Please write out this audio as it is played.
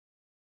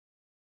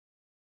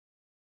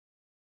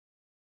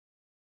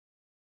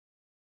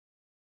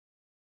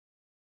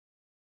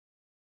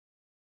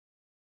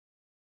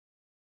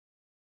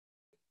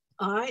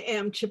I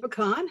am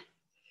Tchipakkan,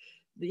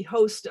 the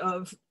host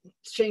of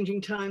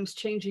Changing Times,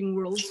 Changing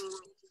Worlds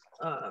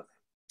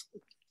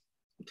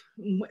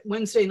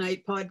Wednesday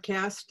night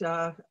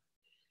podcast,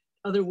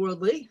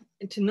 Otherwordly.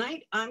 And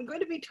tonight I'm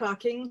going to be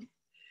talking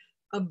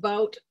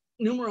about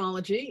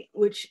numerology,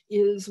 which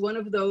is one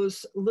of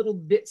those little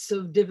bits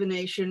of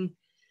divination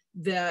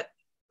that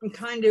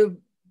kind of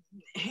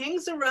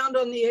hangs around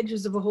on the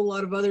edges of a whole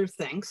lot of other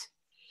things.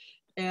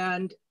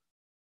 And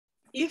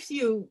if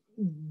you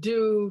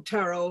do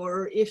tarot,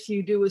 or if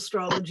you do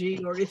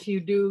astrology, or if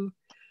you do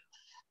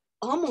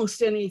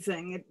almost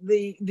anything,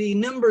 the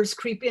numbers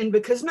creep in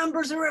because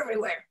numbers are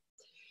everywhere.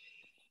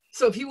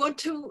 So if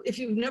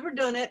you've never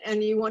done it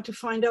and you want to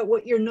find out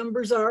what your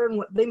numbers are and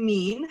what they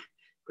mean,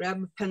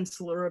 grab a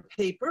pencil or a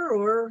paper,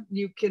 or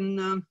you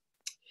can,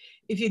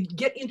 if you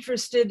get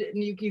interested,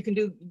 you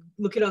can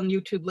look it on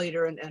YouTube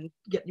later and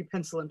get your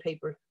pencil and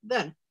paper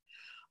then.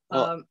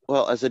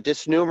 Well, as a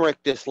dysnumeric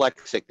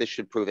dyslexic, this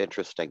should prove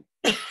interesting.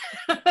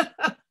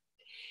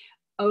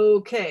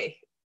 Okay.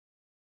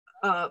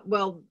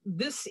 Well,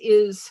 this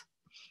is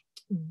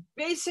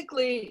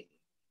basically,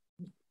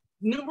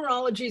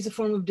 numerology is a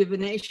form of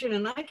divination,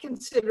 and I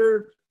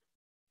consider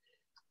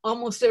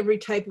almost every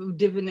type of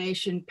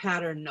divination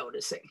pattern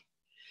noticing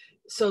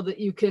so that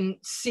you can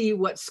see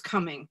what's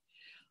coming.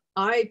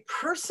 I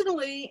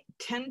personally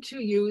tend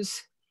to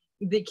use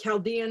the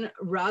Chaldean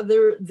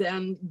rather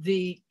than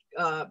the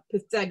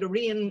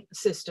Pythagorean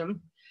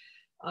system.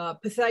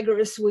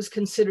 Pythagoras was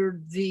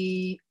considered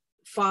the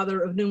father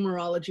of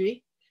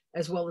numerology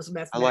as well as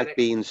mathematics. I like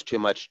beans too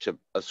much to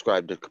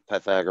ascribe to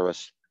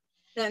Pythagoras.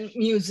 And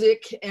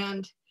music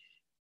and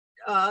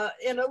a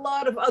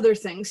lot of other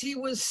things. He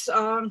was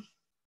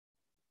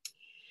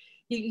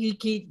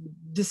he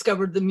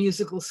discovered the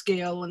musical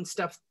scale and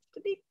stuff.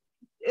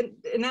 And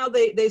now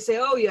they say,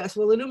 oh yes,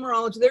 well, the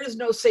numerology, there is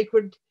no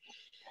sacred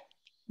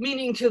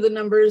meaning to the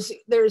numbers.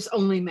 There's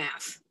only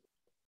math.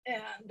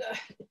 And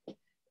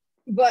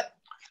but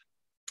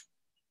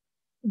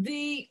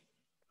the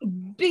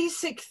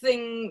basic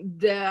thing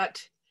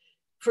that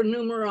for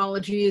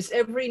numerology is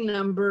every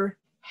number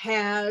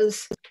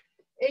has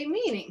a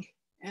meaning.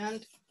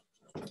 And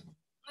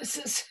this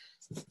is,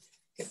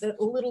 get that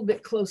a little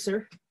bit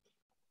closer.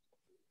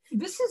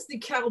 This is the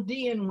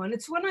Chaldean one.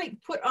 It's when I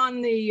put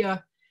on the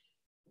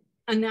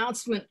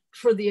announcement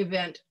for the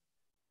event,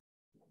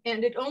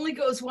 and it only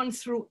goes 1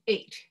 through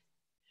 8.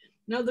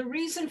 Now, the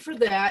reason for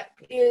that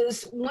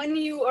is when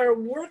you are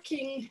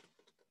working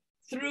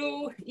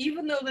through,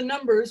 even though the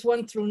numbers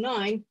 1 through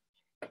 9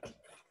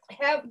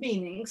 have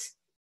meanings,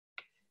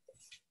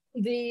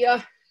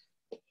 the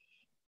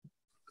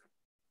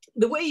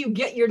way you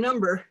get your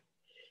number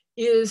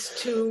is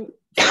to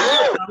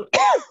figure out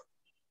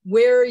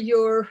where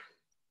your,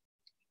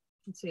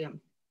 let's see, I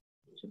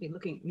should be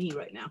looking at me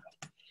right now.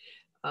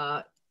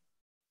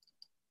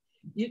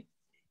 You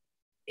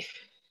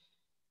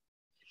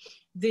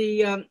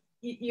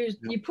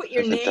put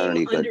your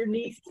name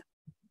underneath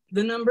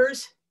the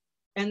numbers,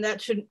 and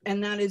that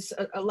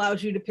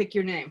allows you to pick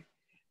your name.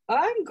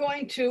 I'm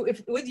going to,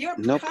 if with your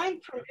kind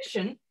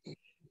permission,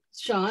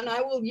 Sean,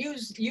 I will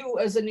use you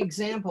as an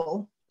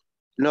example.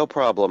 No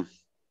problem.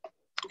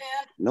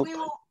 And we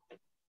will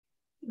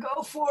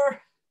go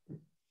for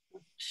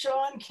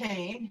Sean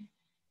Kane.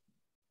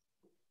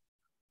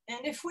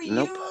 And if we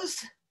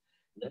use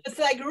the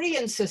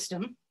Pythagorean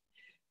system,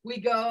 we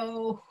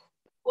go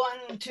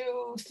 1,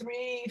 2,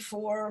 3,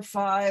 4,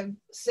 5,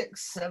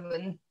 6,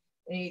 7,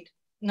 8,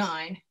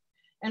 9.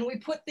 And we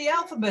put the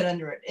alphabet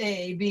under it.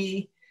 A,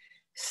 B,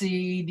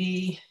 C,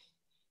 D,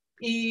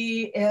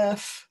 E,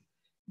 F,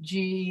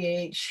 G,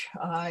 H,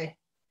 I,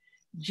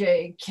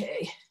 J,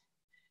 K,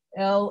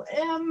 L,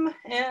 M,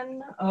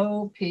 N,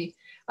 O, P.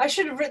 I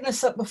should have written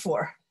this up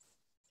before.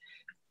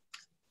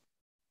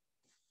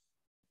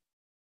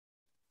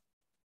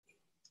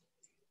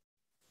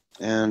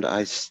 And now,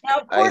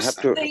 of course,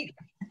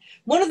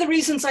 one of the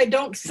reasons I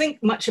don't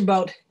think much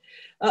about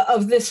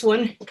of this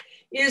one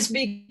is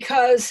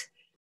because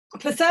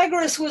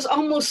Pythagoras was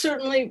almost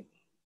certainly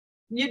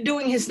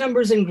doing his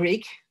numbers in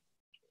Greek.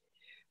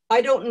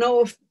 I don't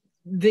know if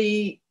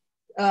the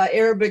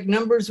Arabic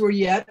numbers were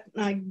yet.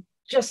 I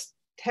just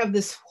have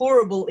this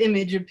horrible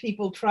image of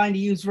people trying to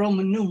use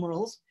Roman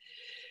numerals.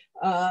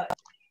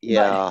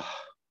 Yeah.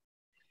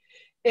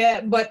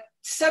 But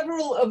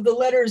several of the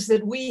letters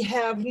that we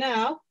have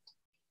now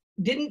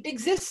didn't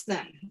exist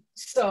then.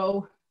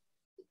 So,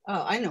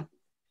 I know.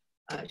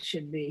 It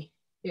should be,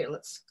 here,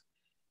 let's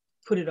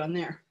put it on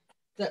there.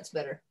 That's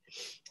better.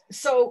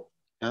 So,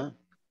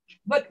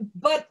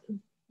 but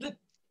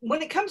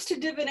when it comes to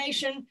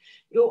divination,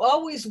 you'll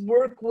always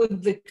work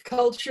with the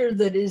culture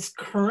that is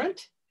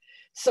current.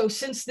 So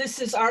since this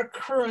is our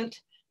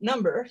current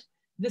number,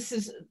 this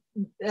is,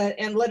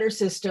 and letter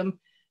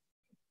system,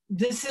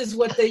 this is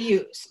what they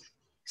use.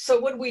 So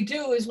what we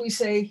do is we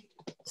say,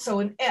 so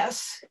an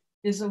S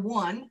is a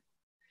 1,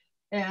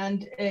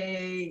 and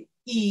a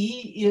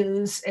E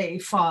is a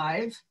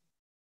 5.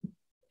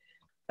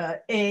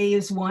 A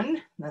is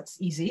 1, that's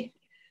easy.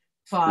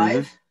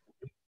 5.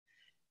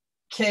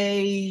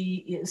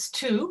 K is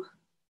 2,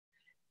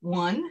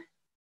 1,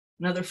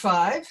 another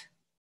 5,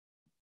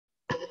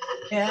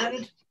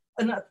 and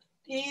another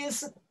E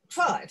is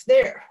 5.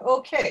 There.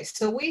 Okay,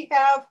 so we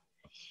have,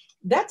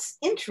 that's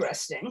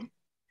interesting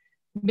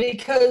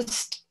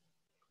because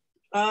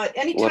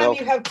anytime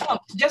you have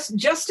clumps,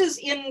 just as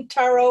in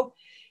tarot,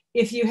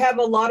 if you have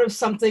a lot of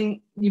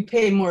something, you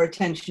pay more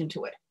attention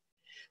to it.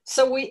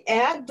 So we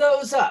add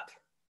those up.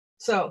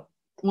 So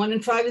 1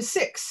 and 5 is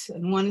 6,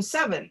 and 1 is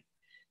 7.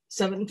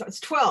 7 is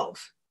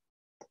 12.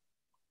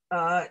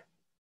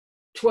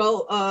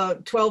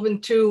 12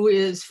 and 2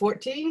 is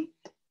 14,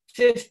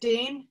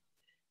 15.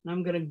 And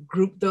I'm going to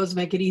group those,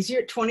 make it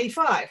easier,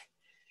 25.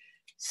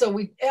 So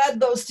we add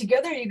those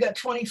together, you got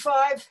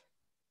 25,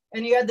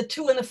 and you add the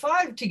 2 and the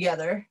 5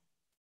 together,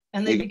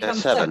 and they become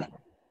 7.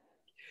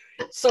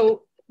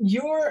 So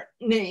your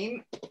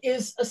name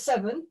is a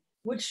 7,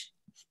 which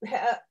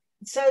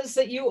says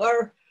that you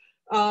are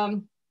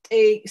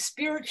a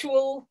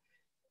spiritual,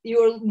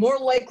 you're more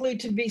likely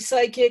to be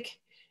psychic,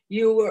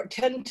 you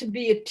tend to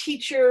be a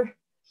teacher,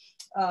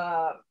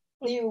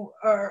 you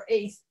are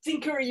a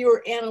thinker,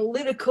 you're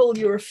analytical,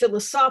 you're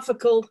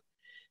philosophical.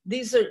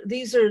 These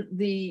are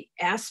the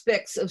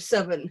aspects of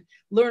 7: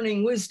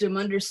 learning, wisdom,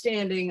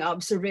 understanding,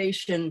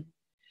 observation.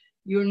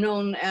 You're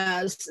known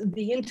as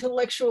the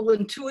intellectual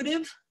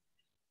intuitive.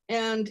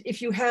 And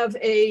if you have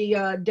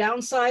a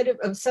downside of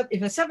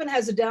if a 7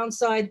 has a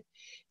downside,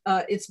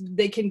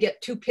 they can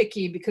get too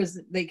picky because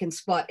they can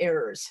spot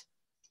errors.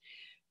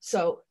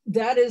 So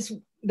that is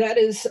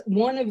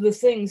one of the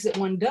things that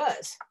one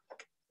does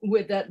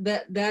with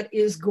that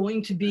is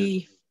going to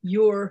be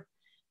your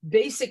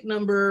basic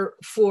number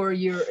for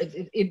your,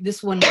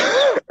 this one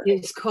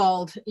is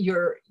called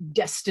your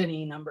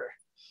destiny number.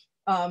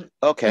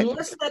 Okay.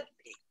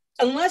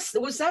 Unless,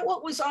 was that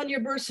what was on your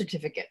birth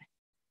certificate?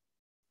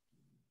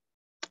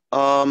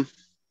 Come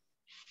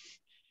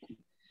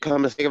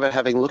to think of it,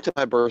 having looked at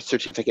my birth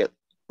certificate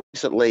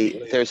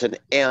recently, there's an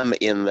M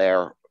in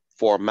there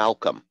for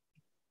Malcolm.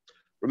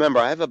 Remember,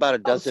 I have about a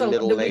dozen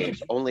middle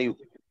names, only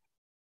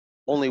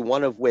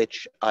one of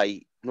which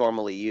I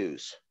normally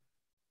use.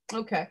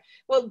 Okay.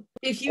 Well,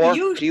 if you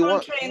use Sean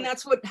Kane,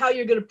 that's how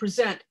you're going to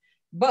present.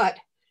 But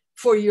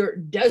for your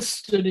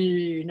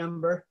destiny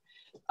number,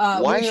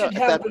 we should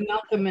have the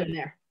Malcolm in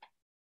there.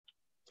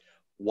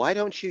 Why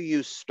don't you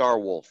use Star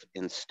Wolf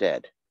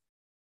instead?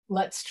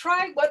 Let's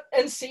try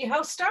and see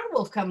how Star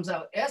Wolf comes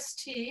out.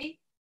 STARWOLF.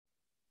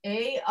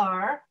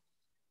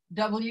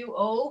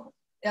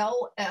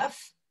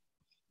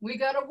 We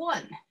got a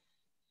 1.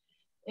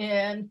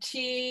 And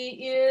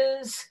T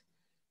is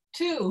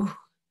 2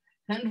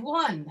 and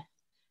 1.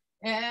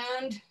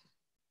 And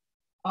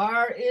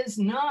R is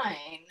 9.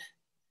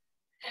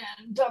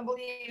 And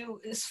W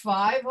is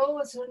 5. Oh,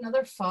 it's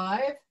another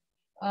 5.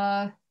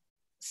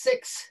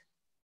 6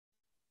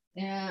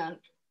 and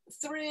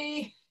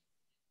 3.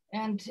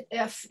 And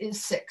F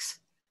is 6.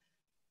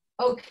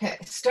 Okay,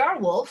 Star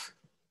Wolf.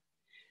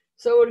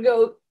 So we'll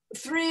go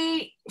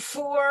 3,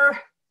 4.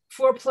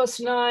 4 plus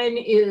 9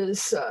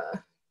 is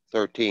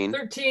 13.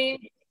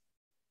 13.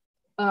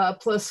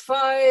 Plus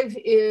 5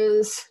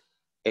 is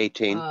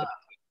 18.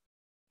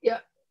 Yeah.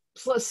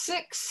 Plus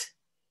 6.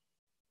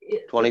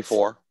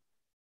 24.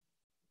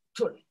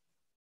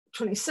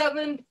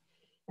 27.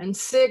 And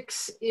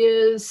 6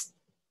 is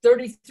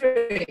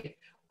 33.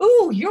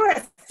 Ooh, you're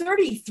at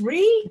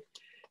 33?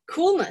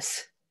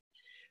 Coolness.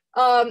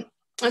 I'm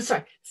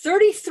sorry.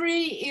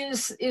 33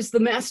 is the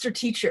master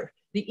teacher,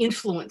 the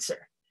influencer.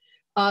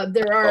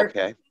 There are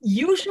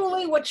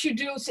usually what you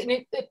do,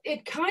 and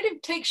it kind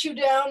of takes you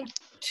down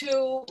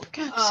to for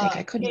God's sake,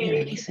 I couldn't hear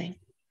anything.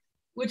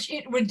 Which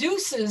it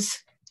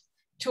reduces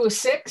to a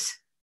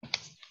 6.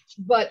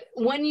 But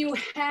when you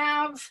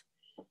have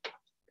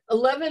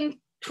 11,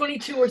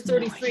 22, or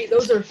 33,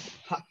 those are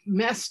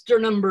master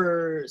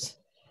numbers,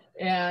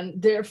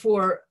 and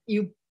therefore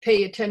you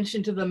pay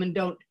attention to them and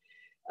don't.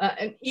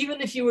 And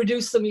even if you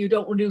reduce them, you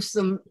don't reduce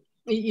them.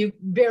 You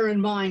bear in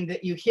mind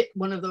that you hit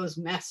one of those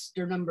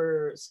master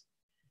numbers.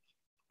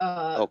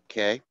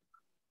 Okay.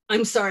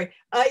 I'm sorry.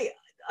 I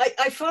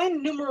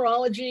find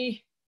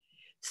numerology,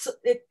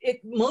 it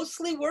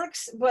mostly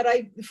works, but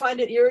I find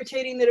it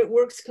irritating that it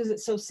works because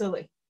it's so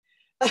silly.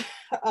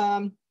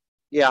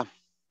 Yeah.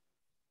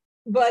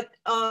 But,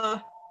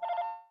 oh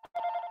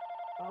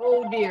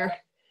dear.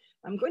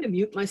 I'm going to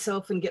mute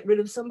myself and get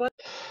rid of somebody.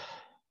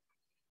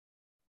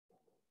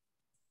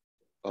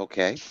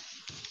 Okay.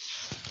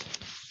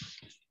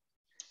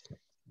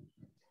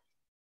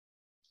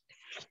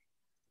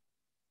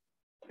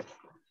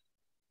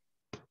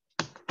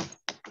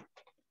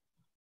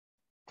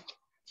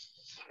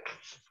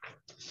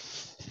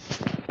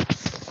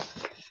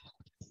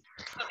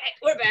 Okay,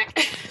 we're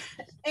back.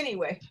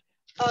 Anyway,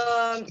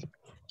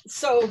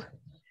 so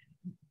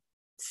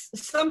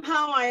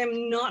somehow I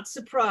am not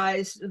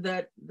surprised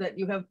that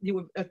you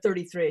were at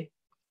 33.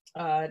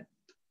 I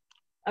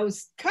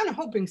was kind of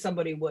hoping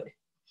somebody would.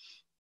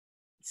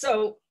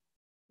 So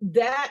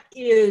that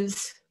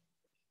is,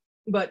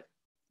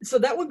 so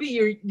that would be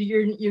your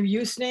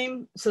use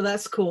name. So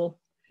that's cool.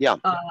 Yeah,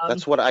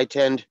 that's what I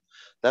tend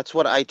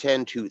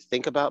to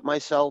think about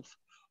myself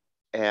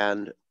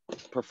and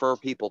prefer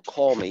people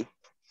call me.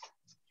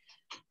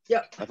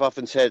 Yeah. I've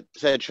often said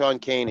Sean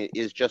Kane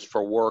is just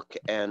for work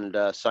and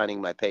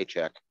signing my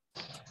paycheck.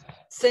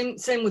 Same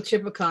with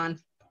Tchipakkan.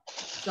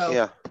 So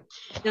yeah.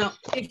 Now,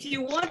 if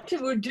you want to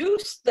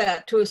reduce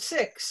that to a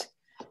 6,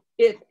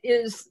 it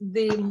is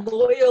the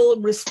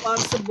loyal,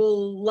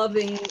 responsible,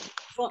 loving,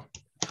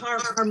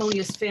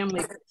 harmonious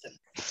family person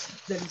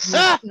that is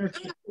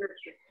nurtured.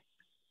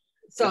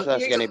 So just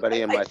ask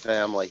anybody in my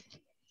family.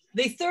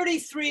 The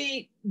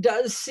 33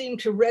 does seem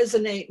to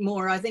resonate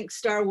more. I think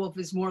Star Wolf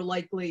is more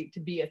likely to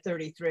be a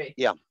 33.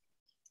 Yeah.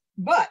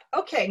 But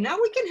okay, now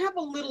we can have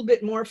a little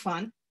bit more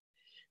fun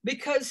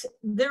because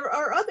there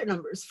are other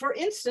numbers. For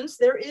instance,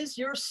 there is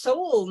your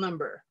soul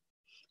number,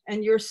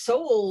 and your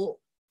soul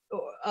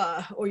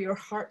or your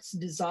heart's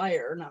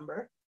desire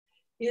number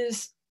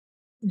is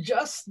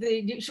just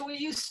the, should we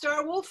use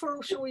Star Wolf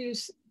or should we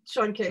use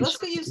Sean K? Let's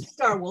go use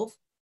Star Wolf.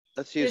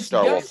 Let's use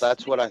Star Wolf.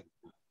 That's what I...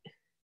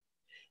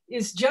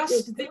 Is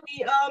just the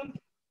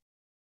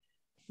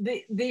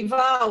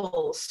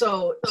vowels.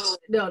 So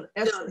no,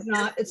 S is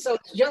not. So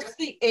it's just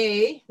the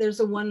A.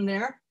 There's a 1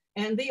 there,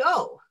 and the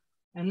O,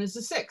 and there's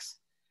a 6.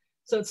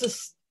 So it's a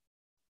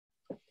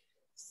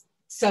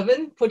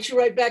 7. Puts you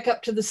right back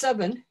up to the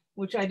 7,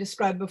 which I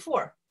described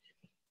before.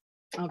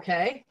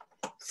 Okay.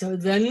 So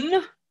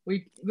then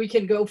we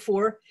can go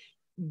for,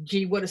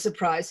 gee, what a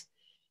surprise.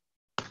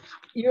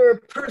 Your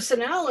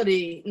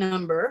personality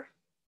number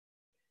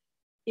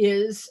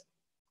is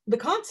the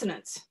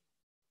consonants.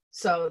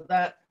 So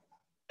that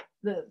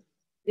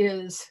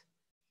is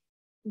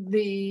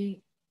the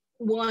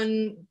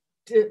 1,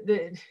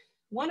 the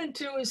 1 and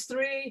 2 is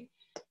 3,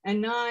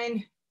 and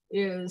 9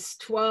 is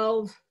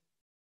 12,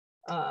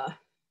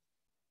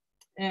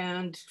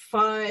 and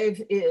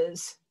 5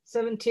 is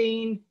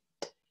 17,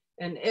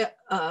 and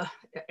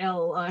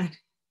L,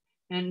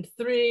 and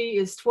 3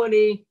 is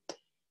 20,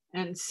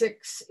 and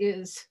 6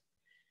 is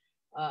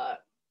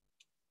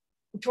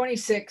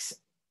 26,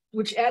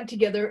 which add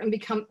together and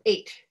become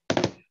 8.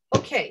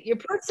 Okay, your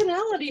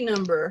personality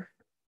number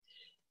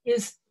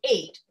is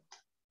 8,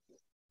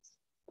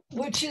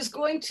 which is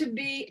going to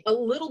be a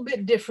little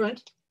bit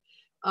different,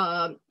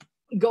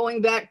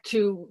 going back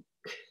to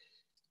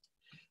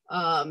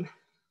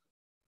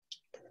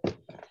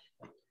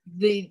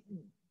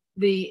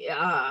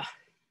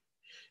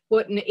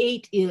what an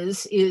 8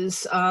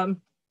 is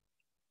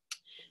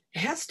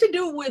has to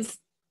do with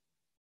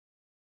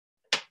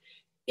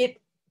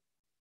it.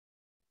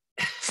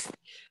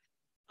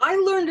 I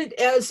learned it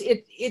as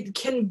it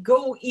can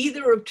go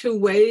either of 2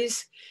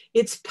 ways.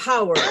 It's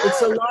power.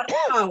 It's a lot of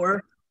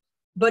power,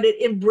 but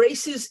it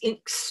embraces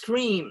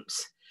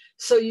extremes.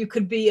 So you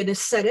could be an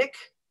ascetic,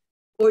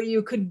 or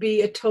you could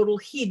be a total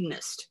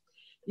hedonist.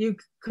 You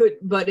could,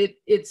 but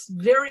it's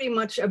very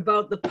much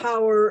about the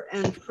power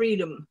and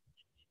freedom,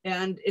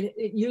 and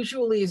it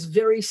usually is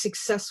very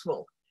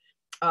successful.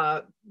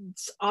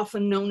 It's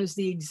often known as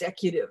the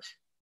executive,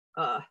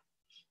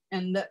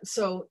 and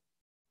so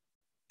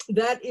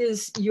that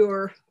is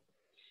your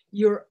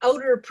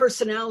outer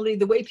personality.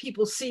 The way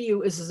people see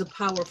you is as a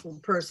powerful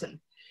person.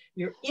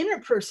 Your inner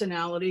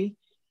personality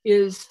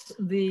is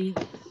the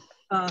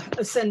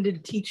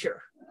ascended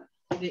teacher,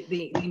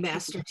 the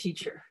master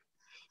teacher.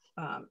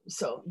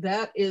 So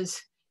that is,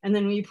 and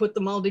then when you put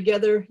them all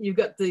together, you've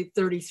got the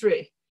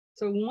 33.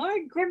 So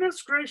my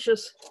goodness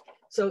gracious.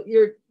 So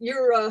your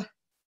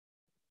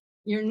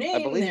name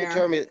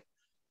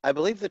I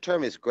believe the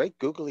term is great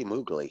googly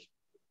moogly.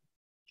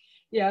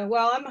 Yeah,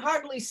 well, I'm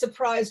hardly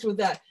surprised with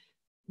that.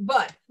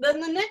 But then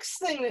the next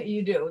thing that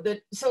you do,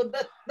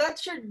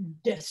 that's your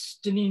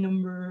destiny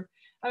number.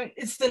 I mean,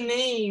 it's the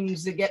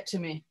names that get to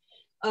me.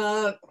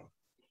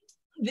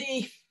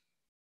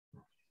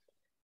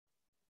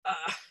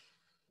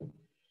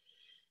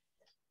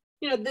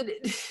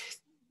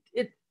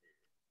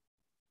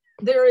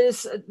 There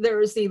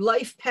is the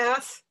life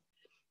path.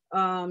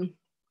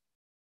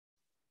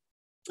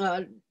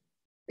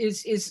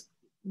 Is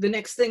the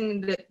next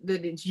thing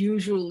that is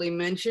usually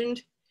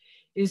mentioned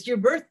is your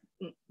birth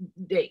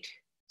date.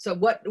 So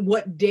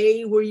what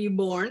day were you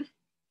born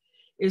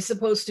is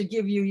supposed to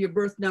give you your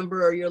birth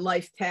number or your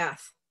life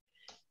path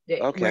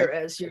date. Okay.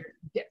 Whereas your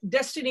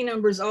destiny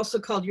number is also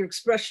called your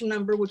expression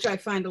number, which I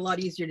find a lot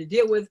easier to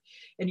deal with,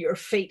 and your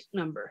fate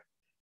number.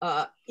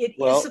 It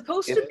is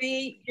supposed to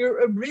be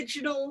your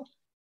original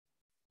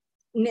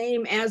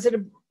name as it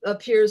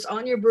appears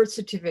on your birth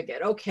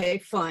certificate. Okay,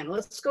 fine.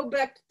 Let's go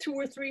back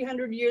 200 or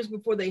 300 years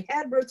before they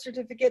had birth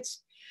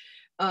certificates.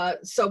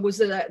 So was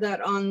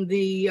that on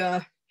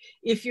the,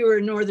 if you're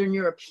a Northern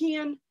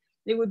European,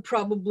 it would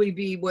probably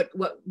be what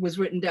was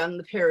written down in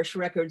the parish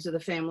records of the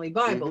family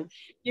Bible.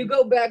 Mm-hmm. You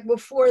go back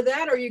before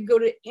that, or you go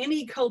to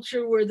any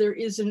culture where there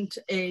isn't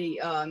a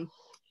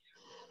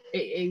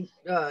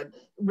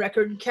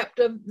record kept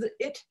of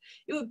it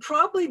would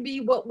probably be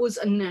what was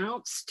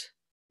announced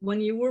when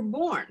you were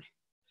born.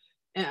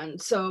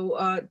 And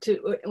so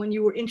when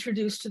you were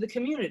introduced to the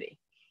community.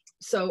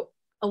 So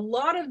a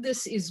lot of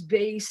this is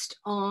based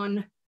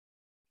on,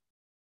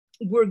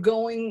 we're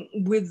going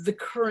with the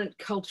current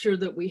culture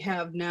that we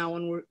have now,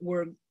 and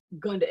we're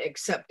going to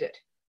accept it.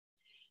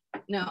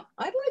 Now,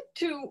 I'd like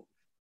to,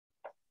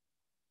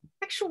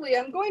 actually,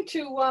 I'm going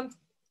to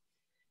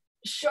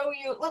show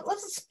you,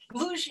 let's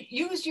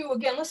use you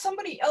again, unless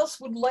somebody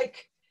else would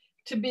like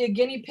to be a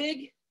guinea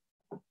pig.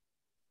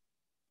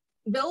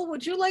 Bill,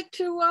 would you like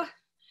to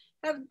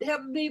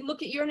have me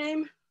look at your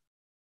name?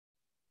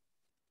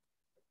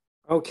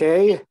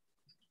 Okay.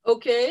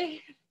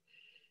 Okay.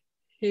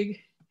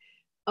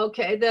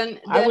 Okay, then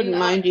I wouldn't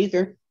mind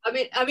either. I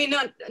mean,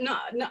 not.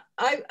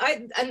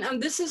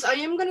 And this is, I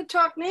am going to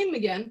talk name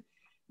again,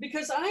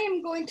 because I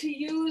am going to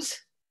use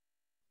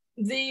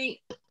the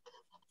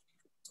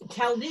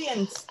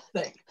Chaldean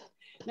thing.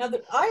 Now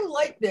that I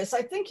like this,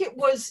 I think it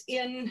was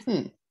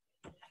in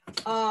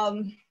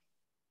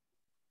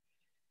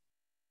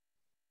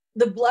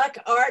The Black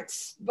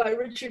Arts by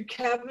Richard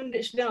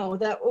Cavendish. No,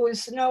 it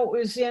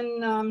was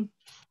in,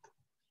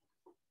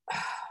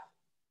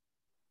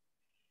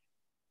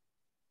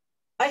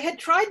 I had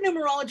tried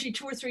numerology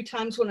 2 or 3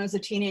 times when I was a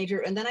teenager,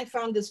 and then I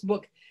found this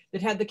book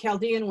that had the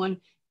Chaldean one,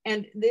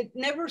 and it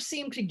never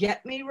seemed to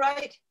get me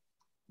right.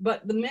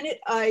 But the minute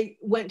I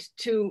went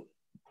to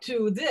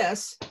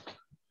this,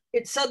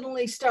 it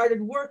suddenly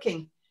started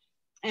working.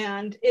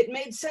 And it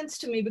made sense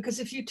to me, because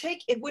if you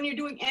take it, when you're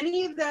doing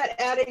any of that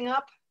adding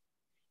up,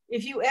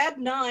 if you add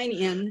 9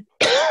 in,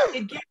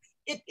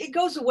 it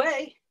goes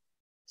away.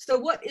 So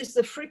what is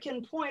the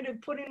freaking point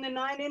of putting the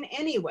 9 in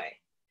anyway?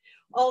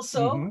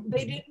 Also,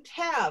 they didn't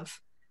have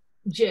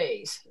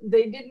J's,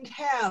 they didn't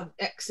have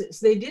X's,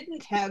 they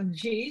didn't have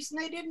G's,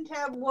 and they didn't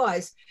have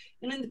Y's.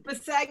 And in the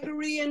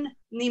Pythagorean,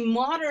 the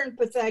modern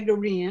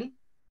Pythagorean,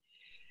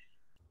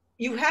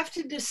 you have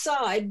to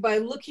decide by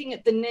looking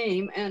at the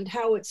name and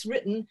how it's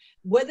written,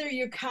 whether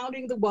you're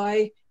counting the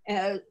Y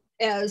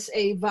as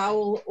a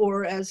vowel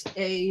or as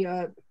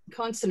a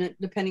consonant,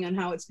 depending on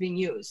how it's being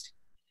used.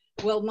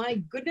 Well, my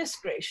goodness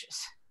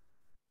gracious.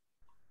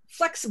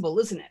 Flexible,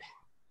 isn't it?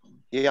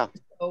 Yeah.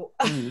 So,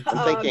 I'm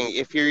thinking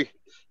if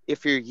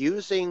you're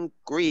using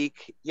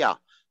Greek, yeah,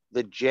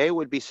 the J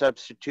would be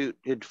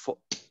substituted for,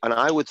 an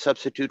I would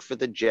substitute for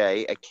the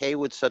J, a K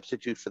would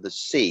substitute for the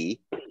C.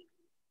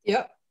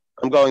 Yep.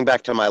 I'm going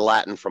back to my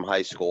Latin from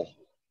high school.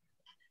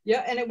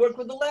 Yeah, and it worked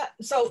with the Latin.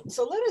 So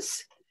let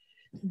us,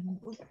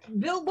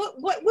 Bill,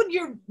 what would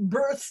your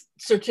birth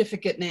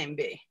certificate name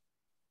be?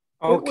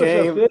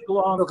 Okay, the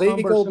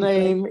legal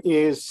name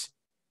is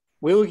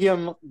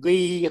William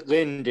Lee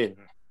Linden.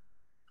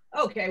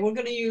 Okay, we're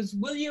going to use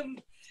William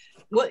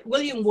what,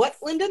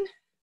 Linden?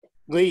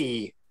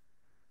 Lee.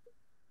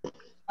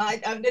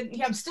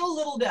 I'm still a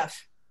little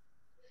deaf.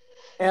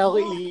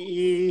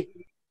 L-E-E.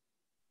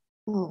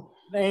 Oh.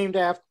 Named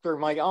after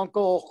my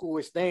uncle, who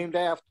was named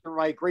after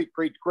my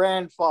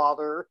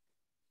great-great-grandfather,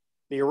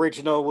 the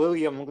original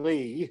William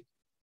Lee.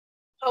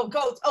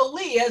 Oh,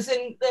 Lee, as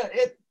in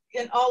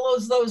all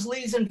those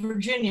Lees in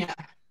Virginia.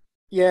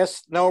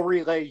 Yes, no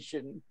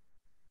relation.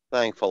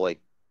 Thankfully.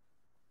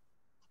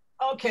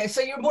 Okay, so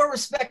you're more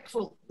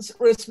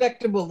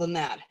respectable than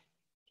that.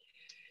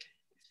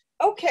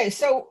 Okay,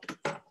 so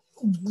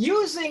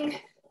using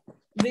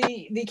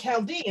the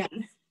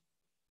Chaldean,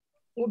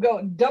 we'll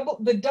go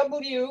the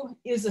W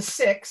is a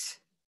 6,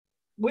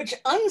 which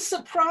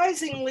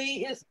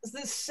unsurprisingly is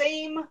the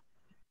same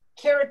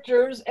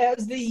characters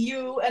as the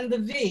U and the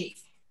V.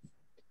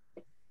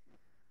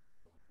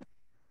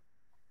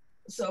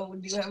 So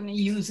do you have any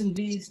U's and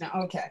V's now?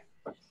 Okay.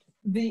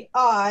 The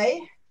I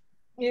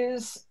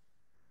is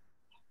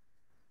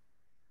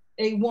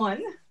a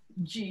 1,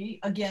 G,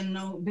 again,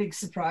 no big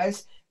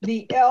surprise.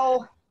 The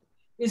L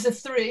is a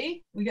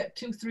 3. We got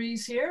 2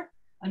 3s here.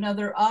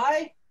 Another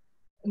I.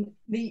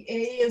 The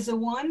A is a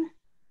 1.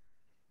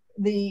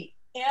 The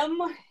M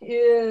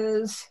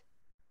is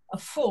a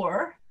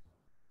 4.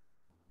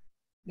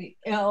 The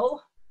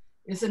L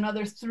is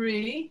another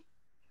 3.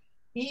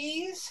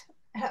 E's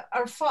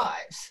are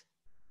 5s.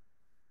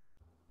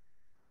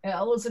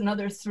 L is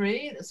another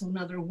 3. That's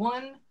another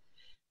 1.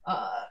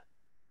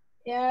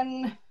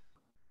 N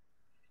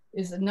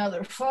is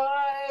another 5.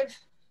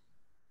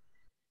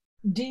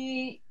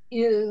 D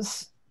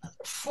is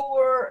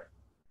 4,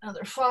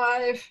 another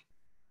 5.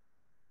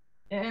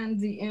 And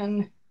the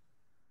N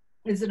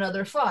is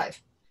another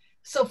 5.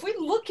 So if we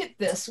look at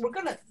this,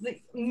 the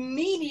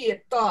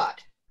immediate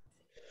thought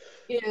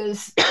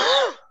is,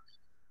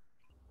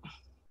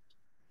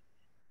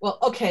 well,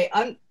 okay,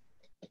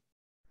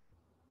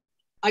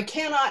 I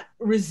cannot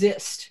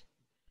resist.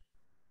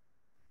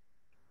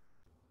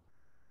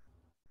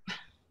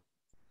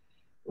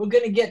 We're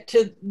going to get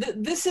to,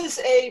 this is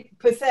a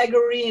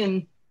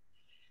Pythagorean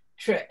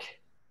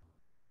trick.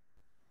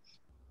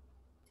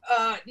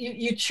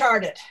 You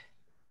chart it.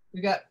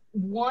 We got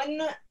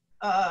 1,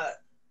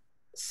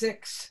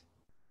 6,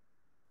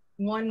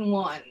 1,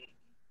 1,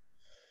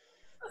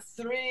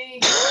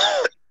 3,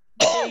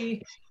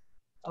 3,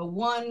 a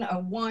 1, a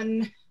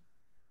 1,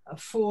 a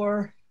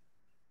 4,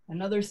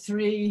 another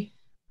 3,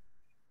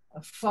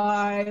 a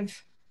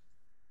 5,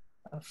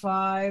 a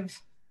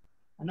 5,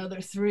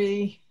 another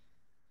 3,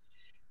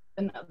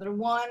 another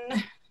 1,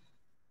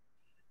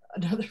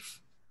 another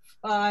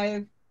 5.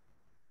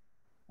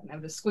 And I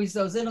have to squeeze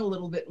those in a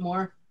little bit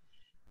more.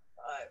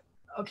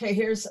 Okay,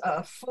 here's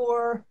a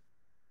 4.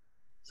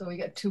 So we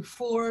got 2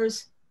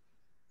 4s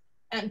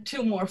and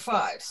 2 more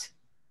 5s.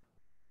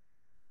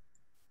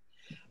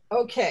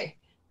 Okay,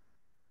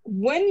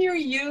 when you're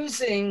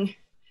using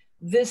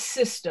this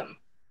system,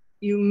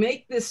 you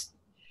make this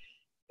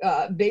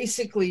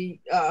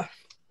basically,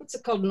 what's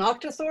it called, an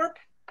octothorpe?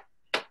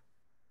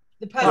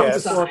 The pound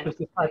Yes. sign. Is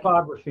the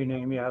typography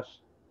name, yes.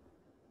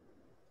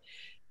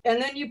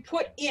 And then you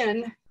put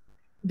in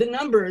the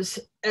numbers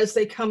as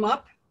they come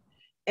up.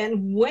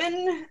 And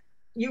when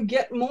you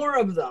get more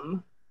of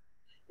them,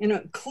 you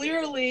know,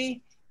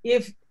 clearly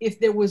if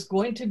there was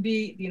going to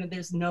be, you know,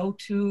 there's no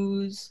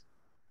 2s,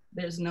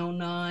 there's no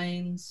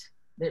 9s,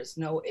 there's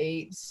no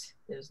 8s,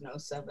 there's no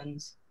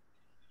 7s.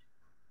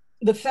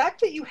 The fact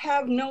that you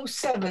have no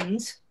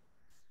 7s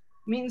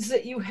means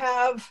that you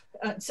have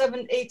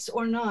 7, 8s,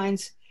 or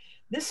 9s.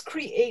 This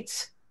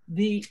creates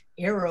the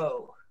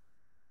arrow.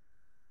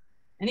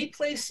 Any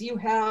place you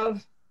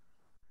have,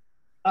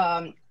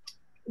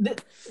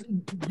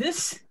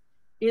 this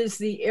is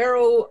the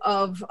arrow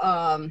of,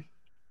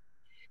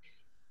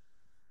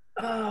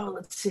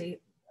 let's see,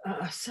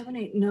 7,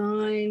 8,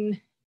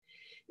 9,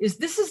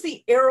 this is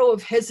the arrow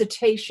of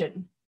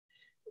hesitation.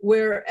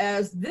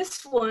 Whereas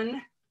this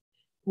one,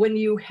 when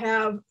you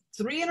have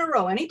 3 in a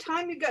row,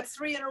 anytime you've got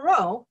 3 in a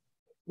row,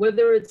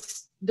 whether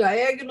it's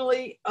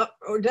diagonally up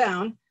or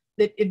down,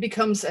 it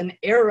becomes an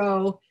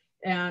arrow.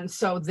 And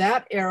so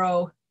that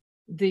arrow,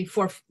 the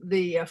 4,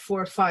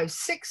 5,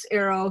 6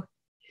 arrow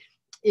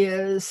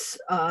is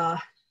 4,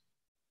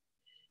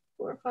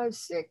 5,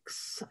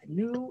 6. I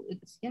knew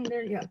it's in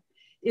there. Yeah,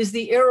 is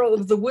the arrow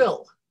of the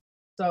will.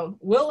 So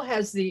will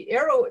has the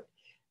arrow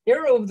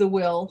of the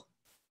will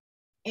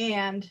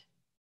and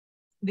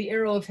the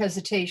arrow of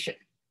hesitation,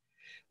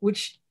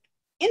 which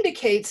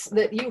indicates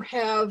that you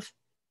have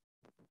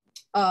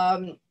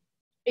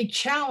a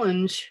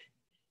challenge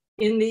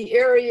in the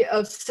area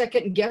of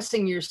second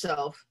guessing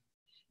yourself,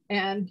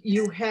 and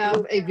you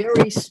have a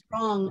very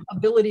strong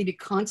ability to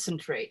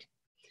concentrate.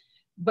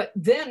 But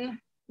then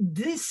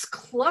this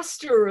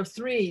cluster of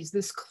 3s,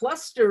 this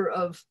cluster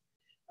of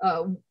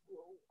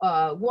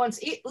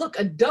 1s, look,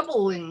 a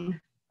doubling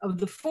of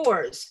the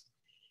 4s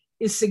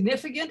is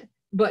significant,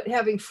 but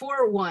having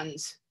 4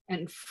 1s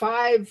and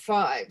 5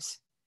 5s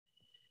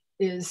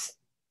is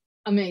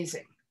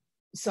amazing.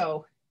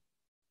 So,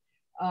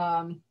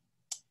 and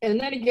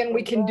then again,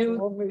 we can do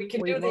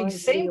the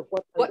same.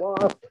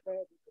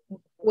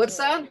 What's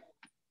that?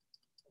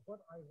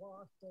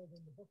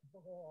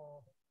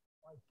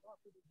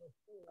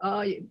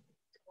 You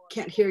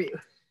can't hear you.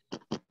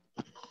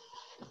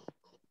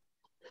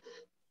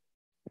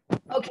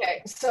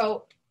 Okay,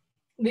 so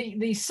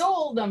the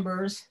soul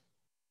numbers,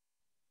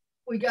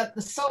 we got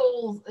the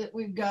soul,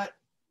 we've got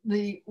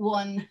the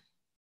 1,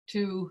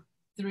 2,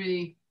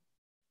 3,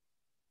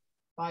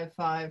 5,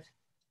 5,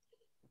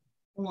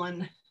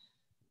 1,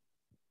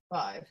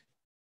 5.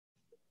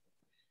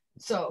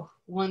 So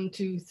 1,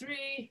 2,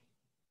 3,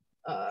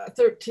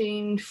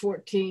 13,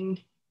 14,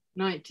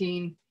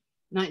 19,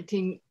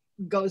 19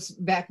 goes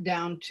back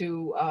down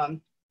to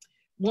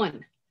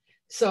 1.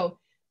 So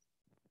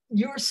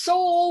your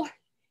soul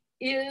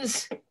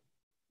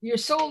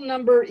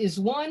number is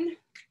 1.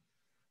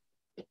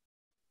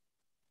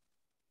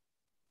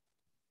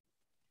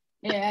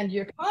 And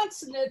your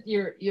consonant,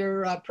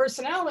 your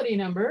personality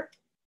number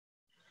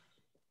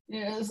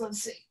is,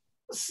 let's see,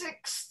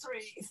 6,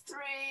 3, 3.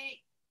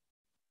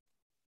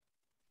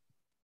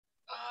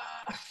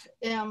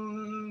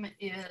 M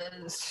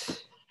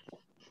is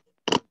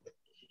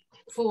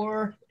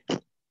 4.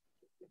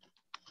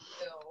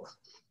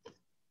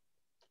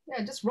 Yeah,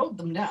 I just wrote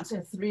them down.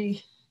 So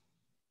 3,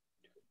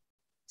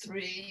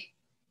 3,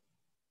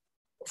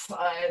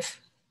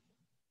 5,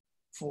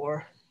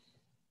 4,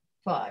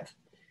 5.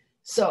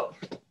 So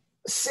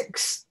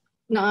 6,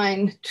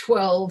 9,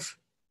 12,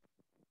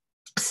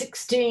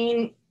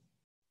 16,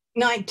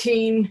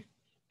 19,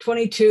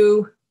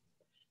 22,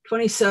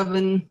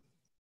 27,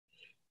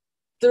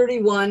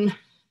 31,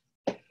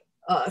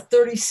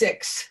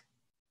 36.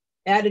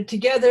 Added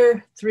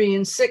together, 3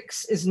 and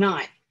 6 is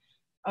 9.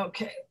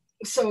 Okay,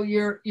 so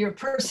your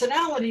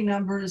personality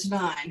number is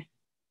 9.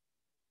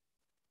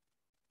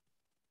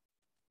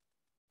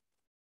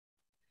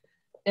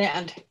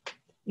 And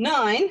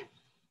 9,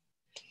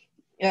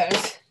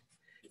 as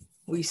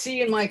we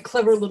see in my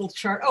clever little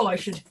chart. Oh,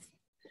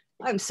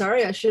 I'm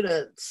sorry, I should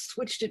have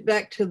switched it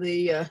back to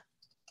the,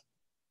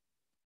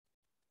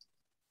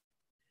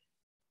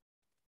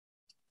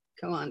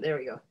 come on, there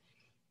we go.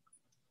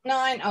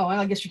 9, oh,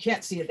 I guess you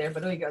can't see it there,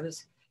 but there you go.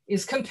 This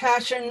is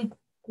compassion,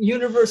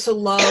 universal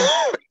love,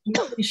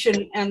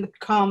 completion, and the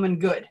common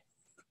good.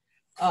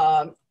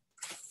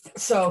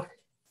 So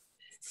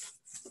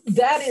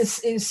that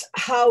is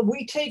how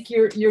we take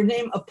your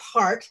name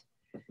apart.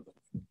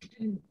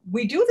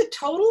 We do the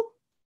total.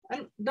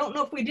 I don't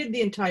know if we did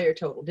the entire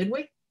total, did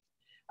we?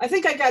 I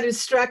think I got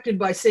distracted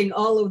by seeing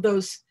all of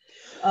those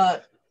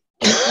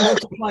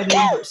multiplied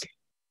numbers.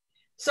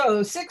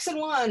 So 6 and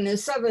 1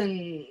 is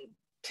 7,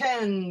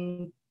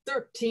 10,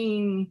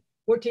 13,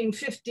 14,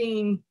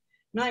 15,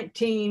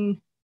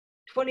 19,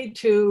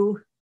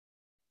 22,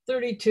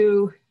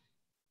 32,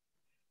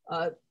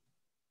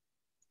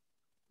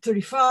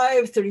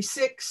 35,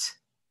 36,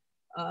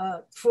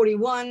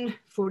 41,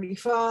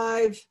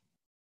 45,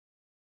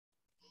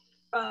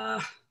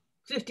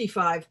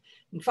 55,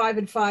 and 5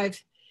 and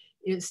 5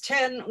 is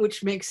 10,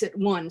 which makes it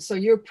 1. So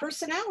your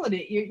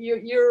personality,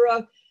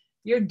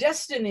 your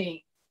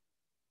destiny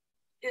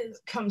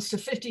comes to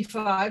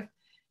 55,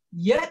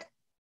 yet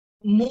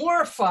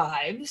more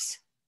 5s,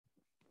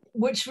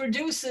 which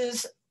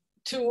reduces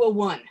to a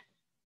 1.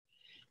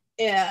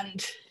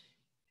 And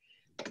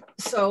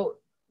so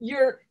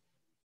you're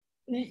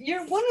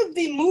one of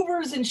the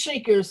movers and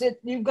shakers.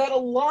 You've got a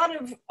lot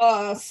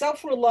of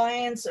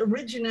self-reliance,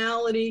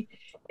 originality,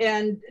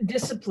 and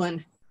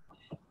discipline.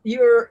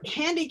 Your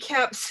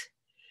handicaps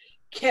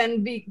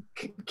can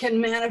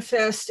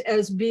manifest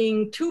as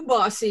being too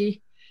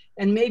bossy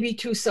and maybe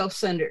too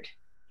self-centered.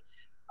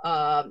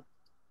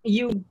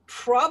 You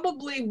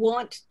probably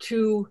want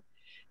to,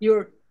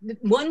 your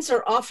ones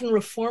are often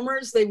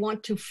reformers. They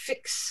want to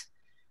fix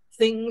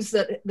things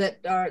that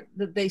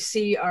they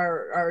see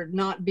are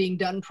not being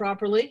done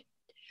properly.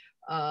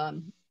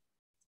 And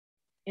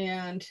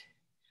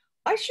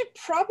I should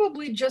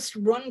probably just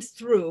run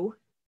through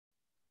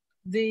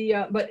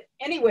the, but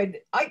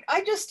anyway,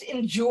 I just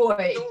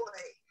enjoy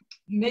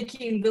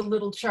making the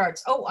little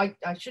charts. Oh, I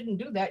shouldn't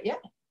do that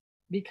yet,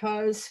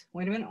 because,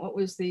 wait a minute, what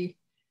was the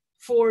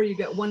 4? You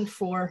got 1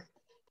 4.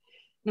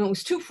 No, it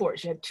was 2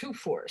 4s. You had 2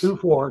 4s. 2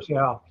 4s,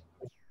 yeah.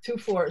 2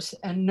 4s,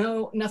 and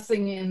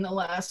nothing in the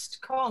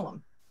last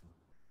column.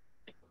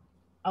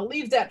 I'll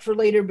leave that for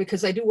later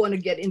because I do want to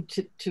get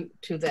into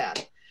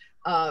that,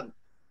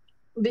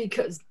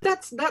 because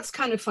that's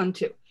kind of fun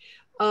too.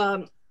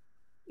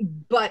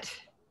 But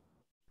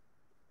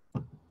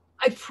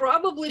I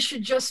probably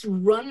should just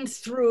run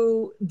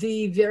through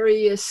the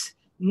various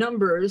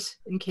numbers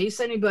in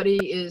case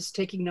anybody is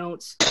taking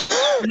notes.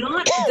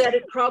 Not that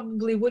it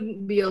probably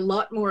wouldn't be a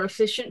lot more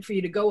efficient for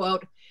you to go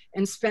out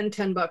and spend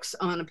 $10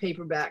 on a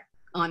paperback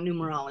on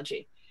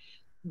numerology.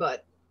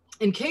 But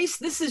in case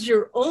this is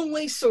your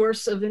only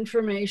source of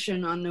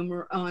information on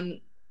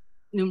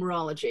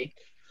numerology,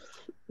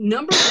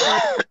 number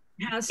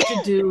 1 has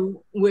to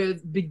do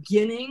with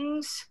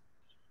beginnings,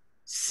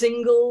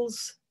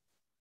 singles,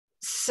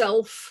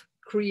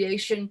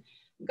 self-creation.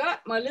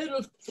 Got my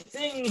little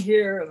thing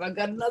here. I've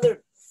got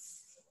another,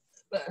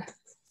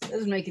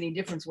 doesn't make any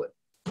difference what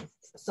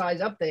size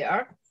up they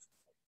are.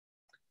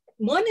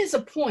 1 is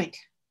a point.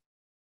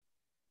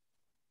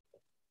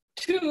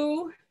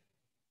 2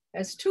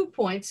 has 2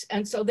 points,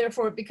 and so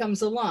therefore it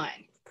becomes a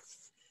line.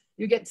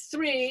 You get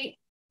 3,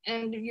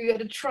 and you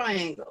get a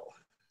triangle.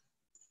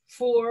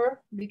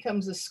 4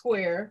 becomes a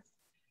square.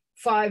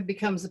 5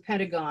 becomes a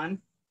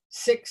pentagon.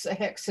 6 a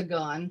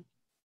hexagon.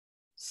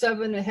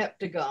 7 a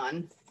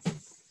heptagon.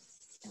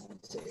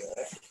 Let's see,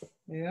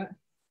 yeah.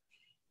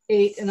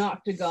 8 an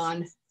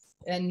octagon,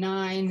 and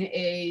 9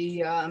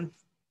 a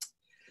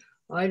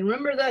I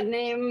remember that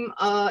name.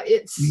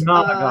 It's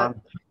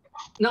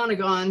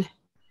nonagon.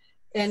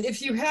 And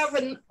if you have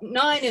a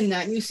 9 in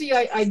that, and you see,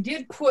 I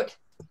did put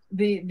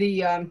the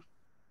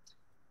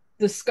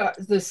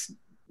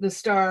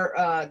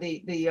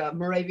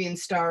Moravian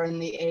star in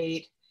the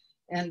 8,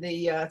 and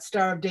the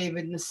Star of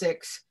David in the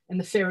 6, and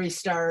the fairy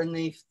star in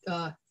the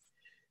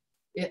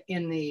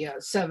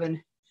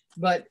 7.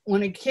 But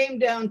when it came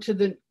down to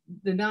the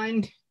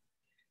 9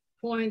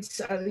 points,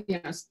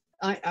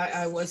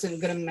 I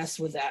wasn't going to mess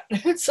with that.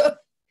 So,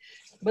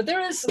 but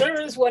there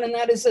is one, and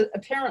that is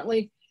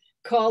apparently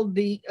called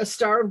a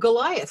Star of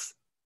Goliath,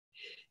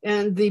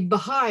 and the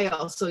Baha'i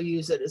also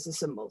use it as a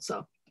symbol.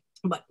 So,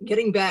 but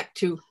getting back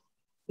to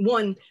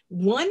 1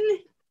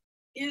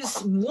 is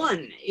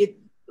 1.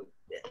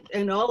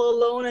 And all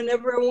alone and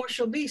never more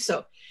shall be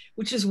so,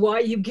 which is why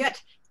you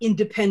get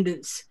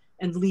independence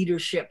and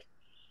leadership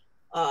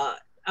out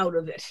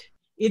of it.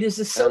 It is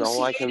associated. And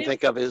all I can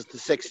think of is the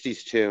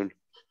 60s tune.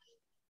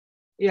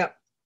 Yeah.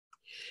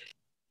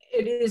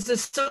 It is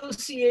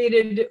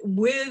associated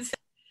with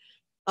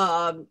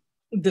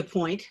the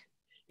point.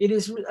 It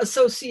is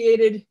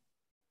associated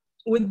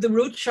with the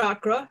root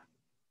chakra.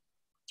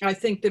 I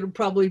think that would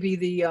probably be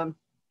the,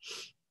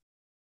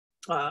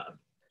 I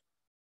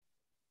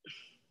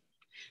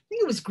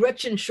think it was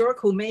Gretchen Schork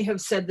who may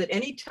have said that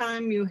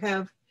anytime you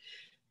have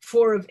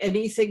 4 of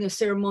anything, a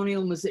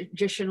ceremonial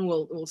magician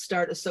will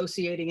start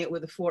associating it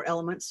with the 4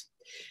 elements.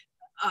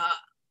 Oh,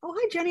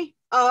 hi, Jenny.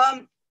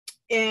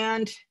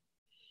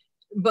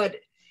 But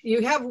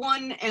you have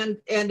 1, and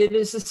it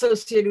is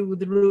associated with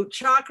the root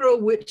chakra,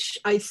 which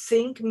I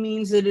think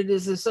means that it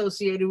is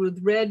associated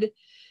with red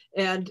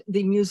and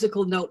the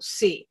musical note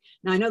C.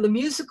 Now, I know the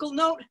musical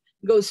note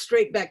goes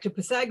straight back to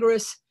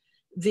Pythagoras.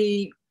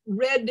 The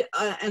red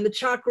and the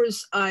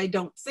chakras, I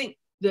don't think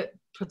that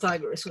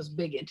Pythagoras was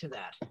big into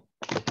that.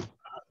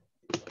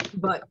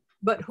 But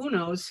but who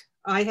knows?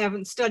 I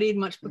haven't studied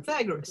much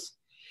Pythagoras.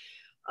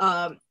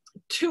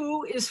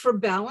 2 is for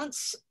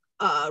balance,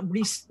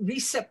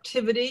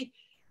 receptivity.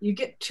 You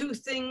get 2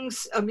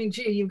 things. I mean,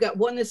 gee, you've got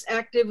one that's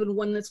active and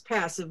one that's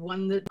passive,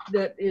 one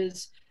that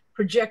is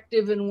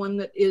projective and one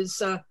that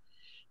is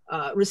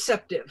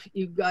receptive.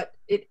 You've got,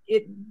 it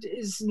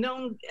is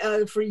known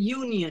for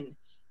union,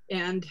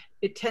 and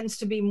it tends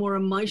to be more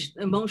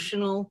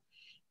emotional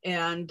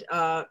and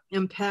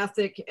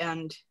empathic,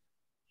 and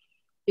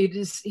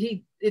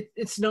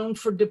it's known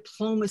for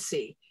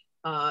diplomacy.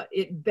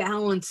 It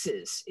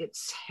balances, it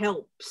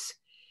helps.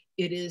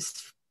 It is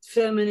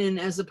feminine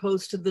as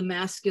opposed to the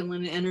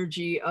masculine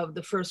energy of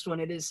the first one.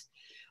 It is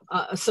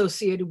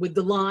associated with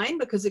the line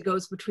because it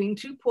goes between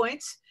 2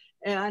 points,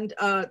 and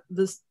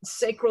the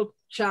sacral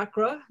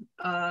chakra,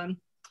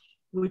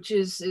 which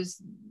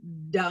is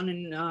down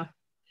in,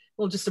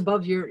 well, just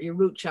above your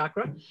root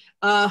chakra,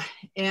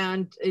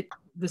 and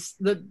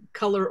the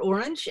color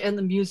orange, and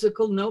the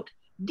musical note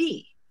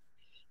D.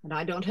 And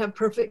I don't have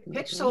perfect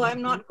pitch, so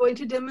I'm not going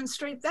to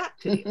demonstrate that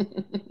to you.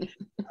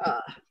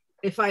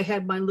 If I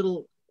had my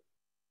little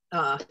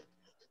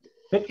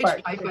pitch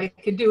pipe, I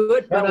could do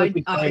it, but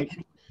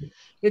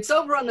it's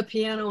over on the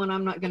piano and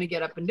I'm not going to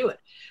get up and do it.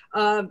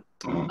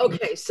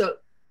 Okay, so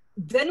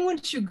then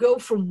once you go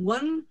from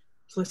 1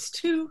 plus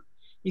 2,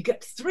 you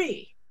get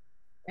 3.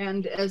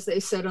 And as they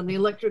said on the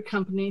electric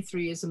company,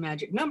 3 is a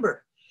magic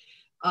number.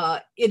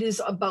 It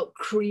is about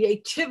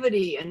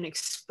creativity and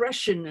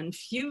expression and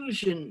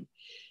fusion.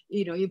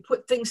 You know, you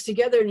put things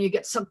together and you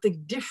get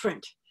something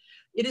different.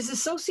 It is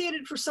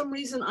associated for some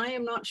reason, I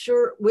am not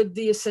sure, with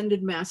the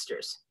Ascended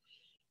Masters.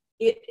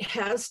 It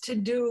has to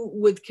do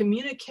with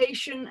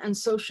communication and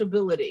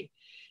sociability.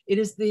 It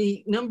is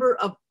the number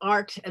of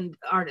art and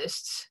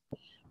artists.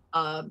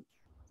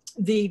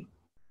 The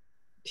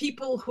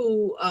people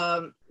who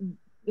are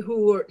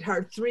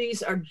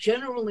 3s are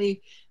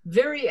generally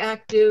very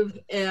active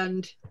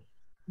and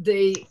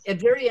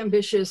very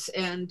ambitious,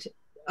 and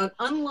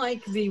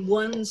unlike the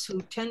ones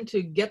who tend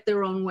to get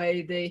their own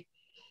way, they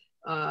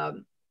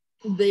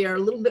are a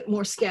little bit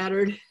more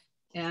scattered,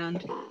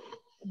 and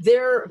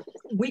their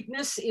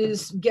weakness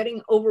is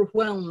getting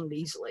overwhelmed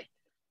easily.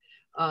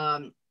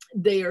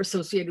 They are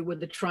associated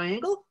with the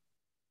triangle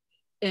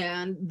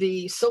and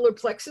the solar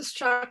plexus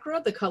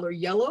chakra, the color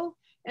yellow,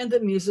 and the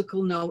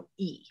musical note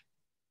E.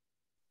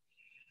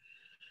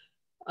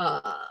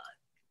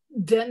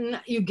 Then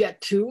you get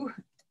to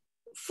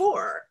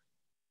 4.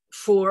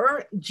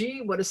 4,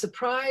 gee, what a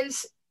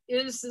surprise,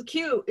 is the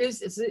Q, is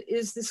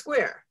the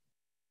square.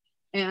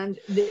 And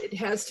it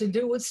has to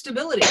do with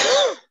stability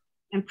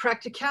and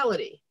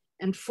practicality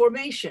and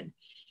formation.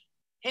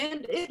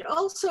 And it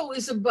also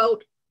is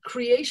about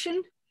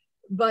creation,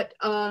 but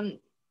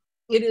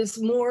it is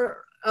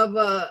more of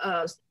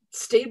a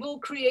stable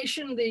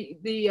creation.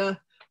 The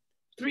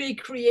 3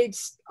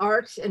 creates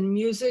art and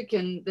music,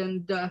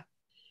 and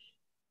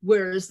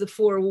whereas the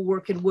 4 will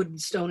work in wood and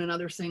stone and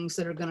other things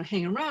that are going to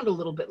hang around a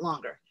little bit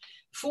longer.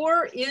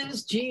 4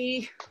 is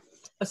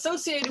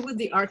associated with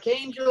the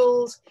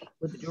archangels,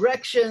 with the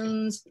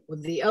directions,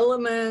 with the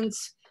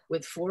elements,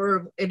 with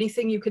 4,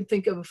 anything you could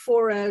think of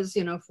 4 as,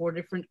 4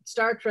 different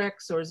Star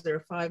Treks, or is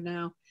there 5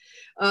 now?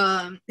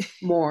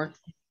 More.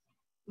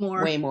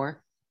 Way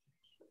more.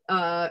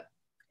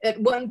 At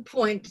one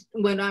point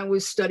when I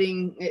was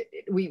studying,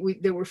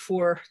 there were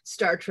 4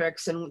 Star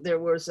Treks, and there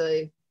was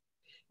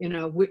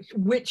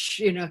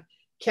which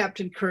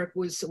Captain Kirk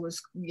was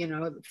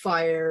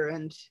fire,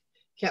 and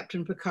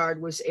Captain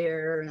Picard was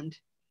air, and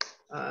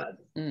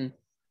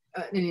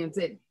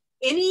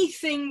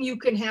anything you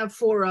can have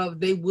 4 of,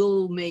 they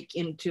will make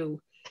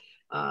into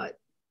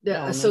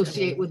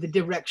associate with the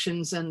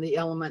directions and the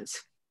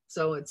elements.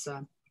 So it's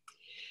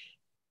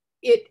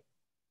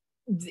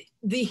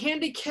the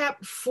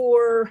handicap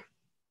for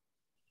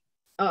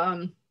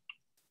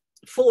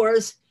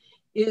 4s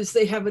is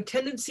they have a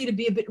tendency to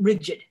be a bit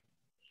rigid.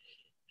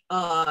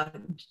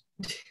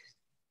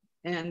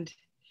 And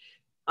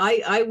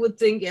I would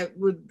think,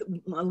 with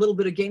a little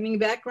bit of gaming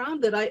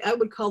background, that I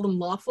would call them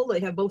lawful. They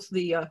have both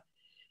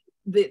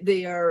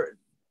they are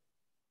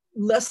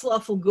less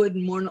lawful good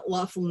and more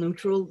lawful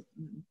neutral.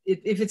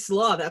 If it's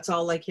law, that's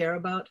all I care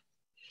about.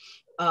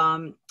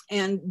 And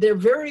they're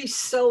very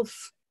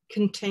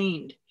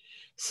self-contained,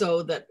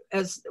 so that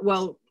as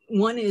well,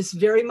 1 is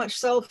very much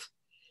self.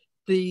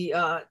 The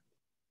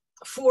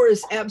 4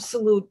 is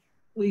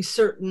absolutely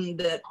certain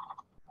that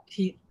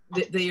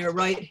they are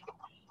right.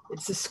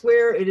 It's a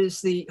square. It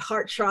is the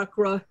heart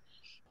chakra.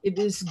 It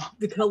is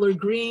the color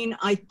green.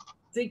 I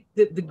think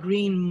that the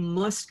green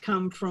must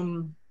come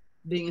from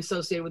being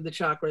associated with the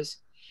chakras,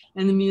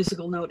 and the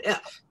musical note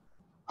F.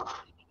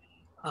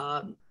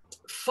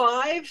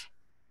 5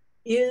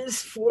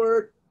 is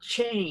for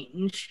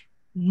change,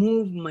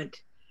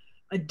 movement,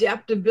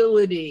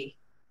 adaptability.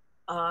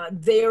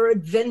 They are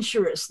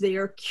adventurous. They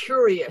are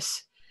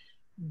curious.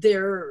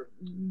 Their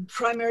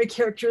primary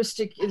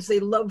characteristic is they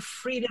love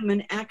freedom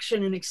and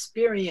action and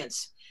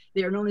experience.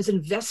 They are known as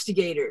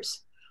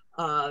investigators.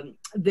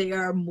 They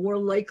are more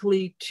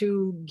likely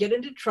to get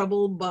into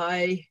trouble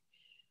by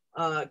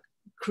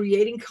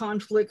creating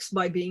conflicts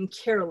by being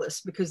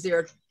careless because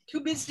they're too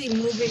busy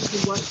moving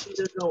to what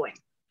they're going.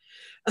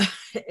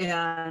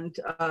 And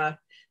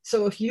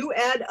so if you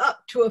add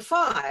up to a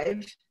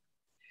 5,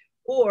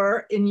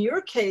 or in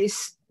your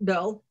case,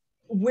 Bill,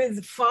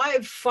 with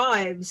 5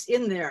 5s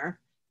in there,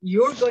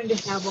 you're going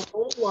to have a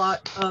whole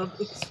lot of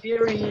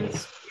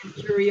experience and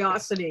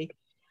curiosity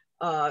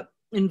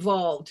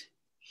involved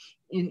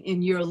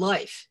in your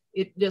life.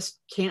 It just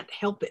can't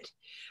help it.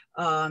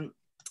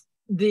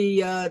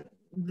 The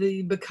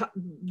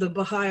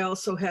Baha'i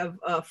also have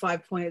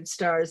 5-pointed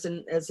stars,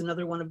 and as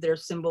another one of their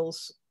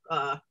symbols,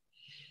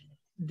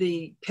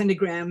 the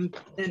pentagram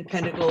and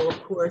pentacle,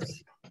 of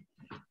course.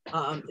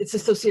 It's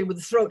associated with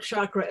the throat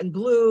chakra and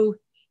blue,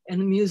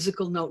 and the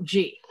musical note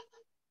G.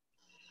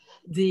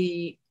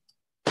 The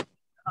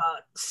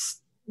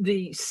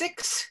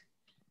 6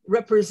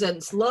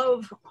 represents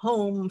love,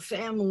 home,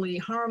 family,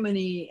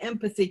 harmony,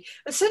 empathy.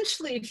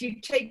 Essentially, if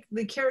you take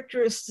the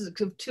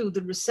characteristics of 2,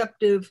 the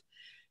receptive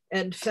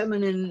and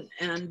feminine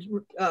and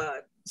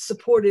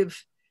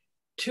supportive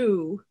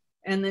 2,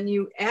 and then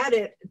you add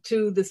it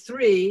to the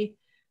 3,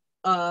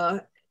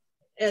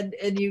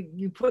 and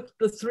you put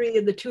the 3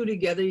 and the 2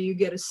 together, you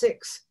get a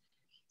 6,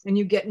 and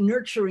you get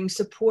nurturing,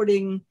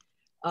 supporting.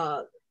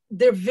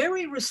 They're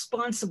very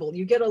responsible.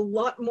 You get a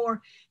lot more.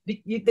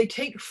 They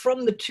take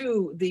from the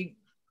 2 the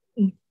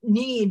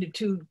need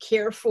to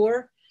care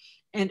for,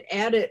 and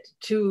add it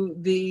to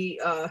the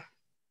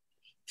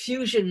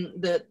fusion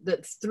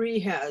that 3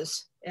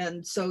 has,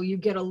 and so you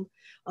get a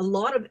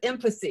lot of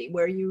empathy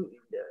where you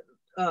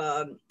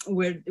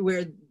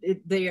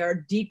they are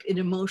deep in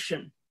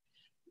emotion.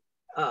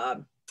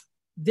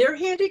 Their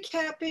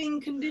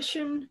handicapping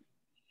condition,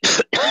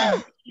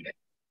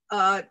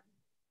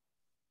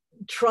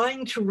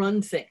 trying to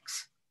run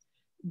things.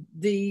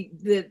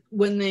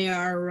 When they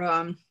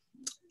are,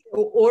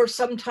 or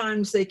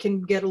sometimes they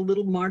can get a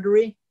little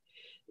martyry.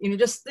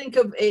 Just think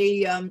of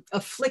a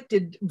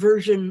afflicted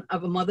version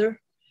of a mother.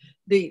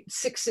 The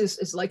 6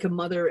 is like a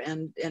mother,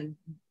 and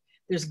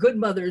there's good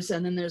mothers,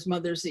 and then there's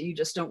mothers that you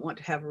just don't want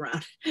to have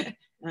around.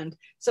 And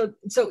so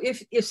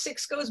if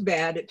 6 goes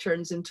bad, it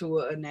turns into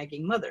a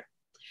nagging mother.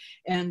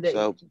 And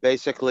so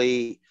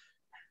basically,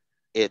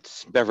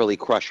 it's Beverly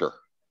Crusher,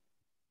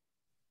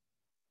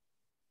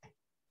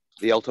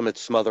 the ultimate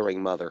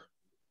smothering mother.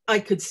 I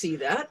could see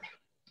that.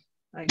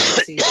 I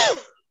could see that.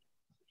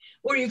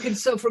 Or you could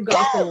sew for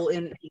Gothel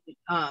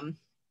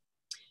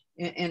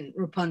in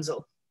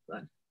Rapunzel.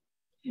 But,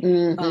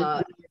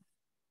 the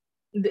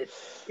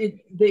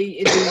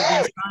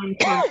sign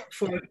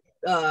for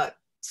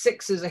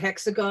 6 is a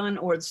hexagon,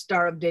 or the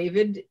Star of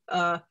David.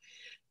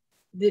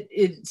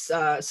 It's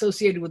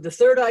associated with the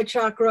 3rd eye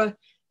chakra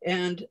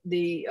and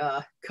the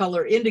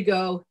color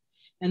indigo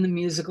and the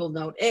musical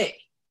note A.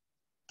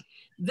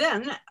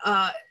 Then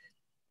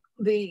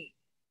the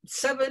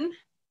 7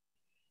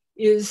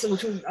 is,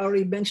 which we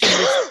already mentioned,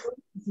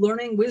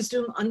 learning,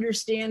 wisdom,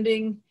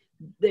 understanding.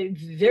 They're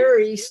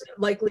very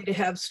likely to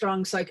have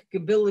strong psychic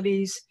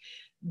abilities.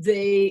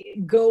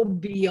 They go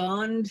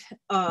beyond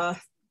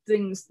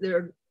things,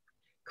 their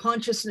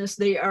consciousness.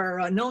 They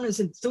are known as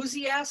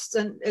enthusiasts,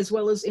 and as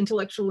well as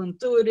intellectual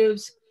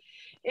intuitives.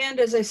 And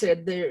as I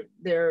said,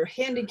 their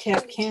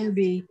handicap can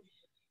be,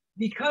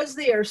 because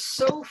they are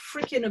so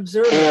freaking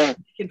observant,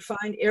 they can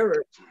find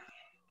errors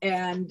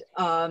and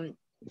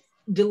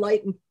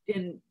delight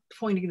in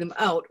pointing them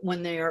out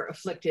when they are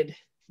afflicted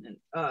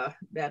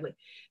badly.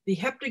 The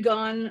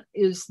heptagon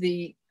is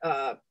the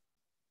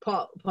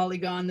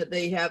polygon that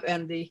they have,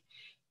 and the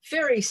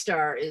fairy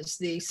star is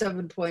the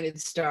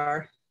 7-pointed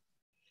star.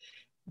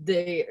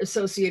 They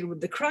associated with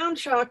the crown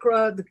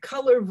chakra, the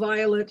color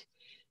violet,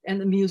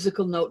 and the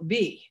musical note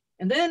B.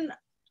 And then,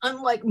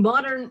 unlike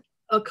modern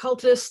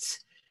occultists,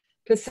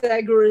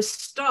 Pythagoras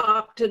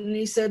stopped and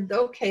he said,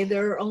 okay,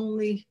 there are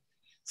only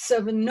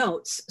 7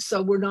 notes,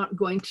 so we're not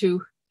going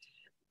to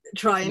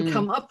try and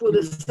come up with a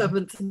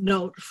 7th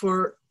note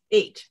for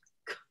 8.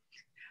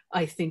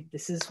 I think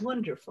this is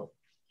wonderful.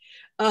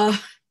 8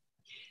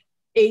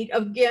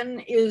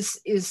 again is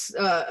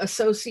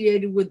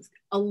associated with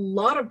a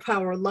lot of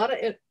power, a lot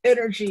of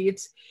energy.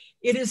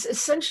 It is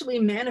essentially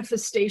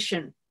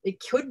manifestation. It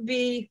could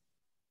be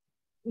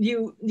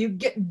you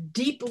get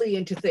deeply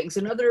into things.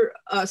 Another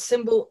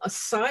symbol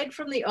aside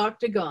from the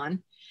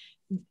octagon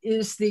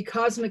is the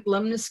cosmic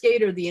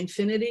lemniscate, or the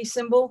infinity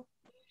symbol.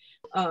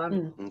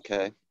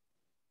 Okay.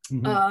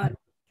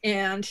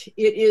 And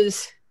it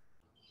is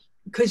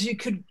because you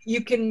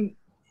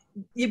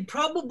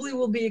probably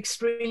will be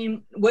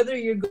extreme, whether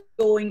you're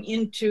going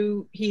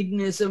into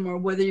hedonism or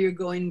whether you're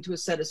going into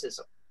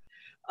asceticism.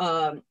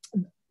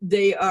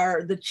 They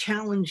are the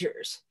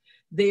challengers.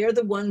 They are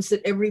the ones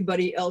that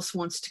everybody else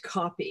wants to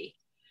copy.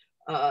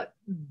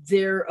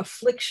 Their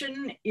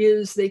affliction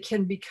is they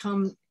can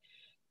become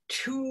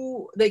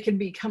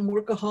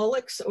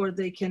workaholics, or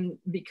they can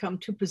become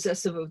too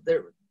possessive of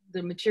their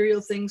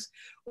material things,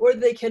 or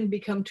they can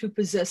become too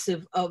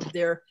possessive of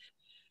their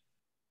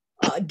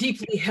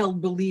deeply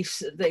held beliefs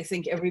that they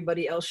think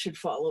everybody else should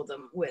follow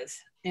them with.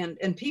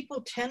 And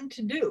people tend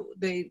to do.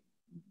 They,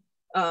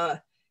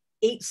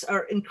 8s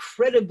are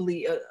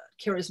incredibly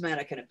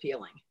charismatic and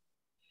appealing,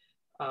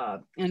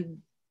 and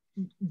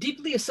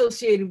deeply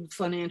associated with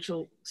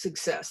financial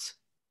success.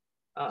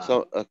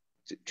 So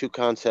two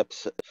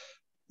concepts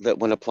that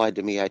when applied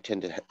to me, I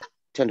tend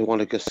to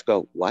want to just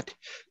go, what?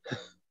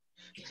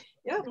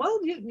 Yeah, well,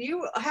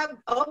 you have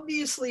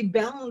obviously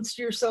balanced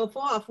yourself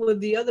off with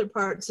the other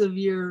parts of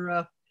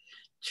your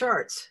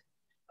charts.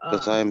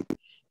 Because I'm...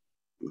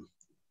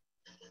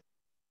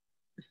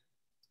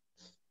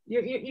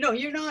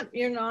 You're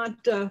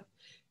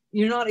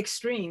not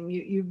extreme.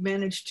 You've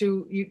managed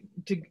to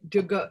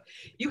go.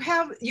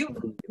 You've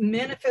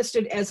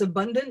manifested as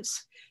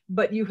abundance,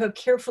 but you have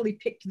carefully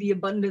picked the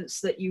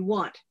abundance that you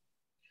want.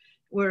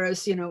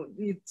 Whereas,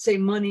 you say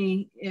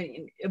money,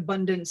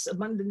 abundance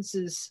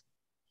is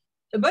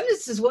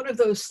one of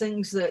those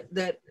things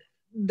that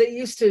they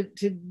used to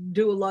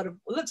do a lot of.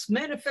 Let's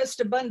manifest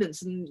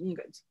abundance, and you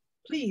guys,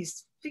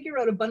 please figure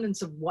out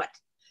abundance of what.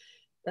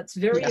 That's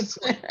very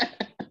important.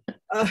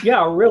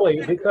 Yeah,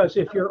 really, because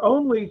if your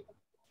only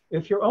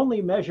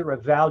measure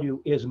of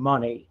value is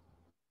money,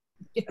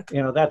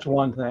 that's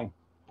one thing.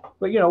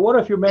 But what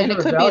if your measure and it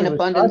could of be value an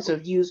abundance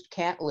of used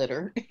cat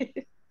litter?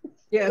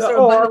 Yes,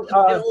 or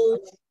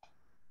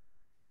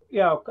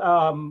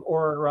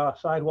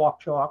sidewalk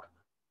chalk.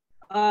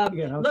 Let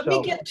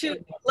me get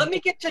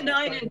to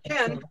 9 and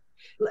 10.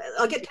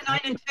 I'll get to 9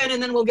 and 10,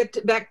 and then we'll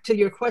get back to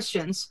your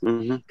questions.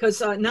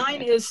 Because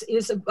 9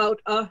 is about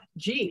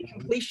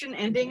completion,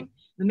 ending,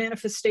 the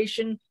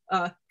manifestation,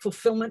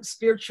 fulfillment,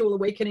 spiritual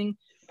awakening,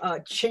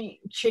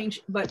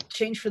 change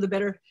for the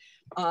better.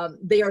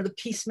 They are the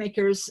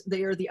peacemakers.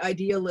 They are the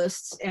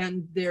idealists,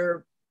 and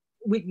their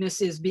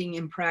weakness is being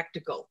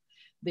impractical.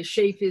 The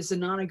shape is a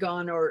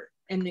nonagon or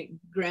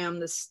enneagram,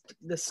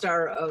 the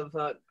star of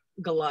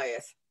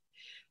Goliath.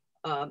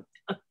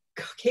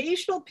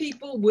 Occasional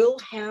people will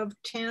have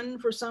 10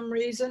 for some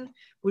reason,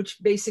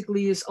 which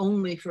basically is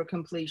only for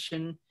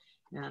completion.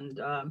 And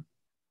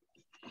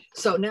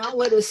so now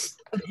let us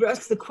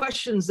address the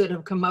questions that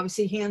have come up. I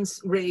see hands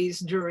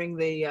raised during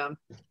the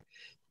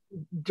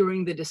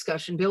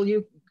discussion. Bill,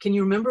 can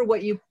you remember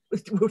what you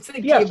were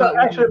thinking about?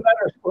 Yes, actually,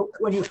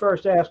 when you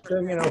first asked,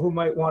 who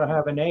might want to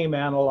have a name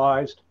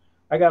analyzed,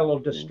 I got a little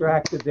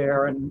distracted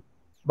there.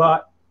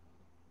 But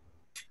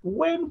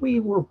when we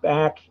were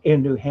back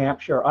in New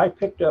Hampshire, I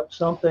picked up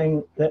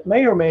something that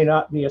may or may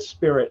not be a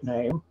spirit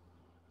name,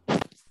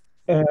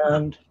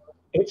 and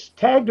it's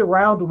tagged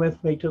around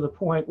with me to the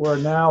point where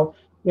now,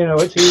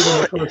 it's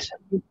even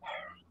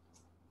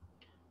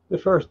the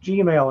first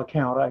Gmail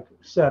account I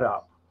set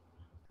up,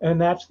 and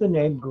that's the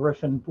name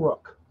Griffin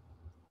Brook.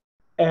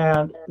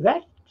 And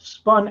that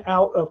spun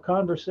out of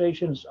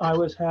conversations I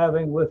was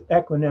having with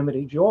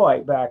Equanimity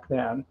Joy back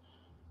then,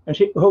 and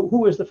who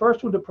was the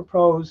first one to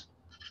propose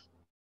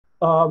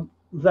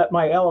that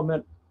my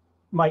element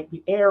might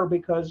be air,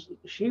 because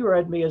she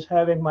read me as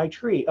having my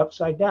tree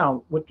upside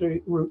down with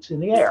the roots in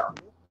the air.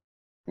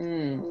 I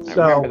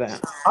remember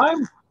that.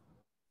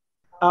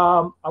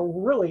 I'm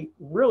really,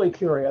 really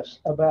curious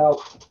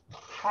about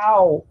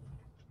how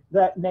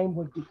that name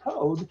would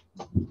decode,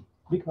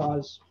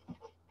 because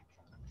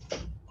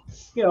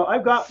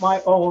I've got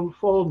my own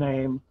full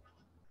name,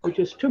 which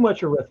is too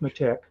much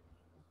arithmetic,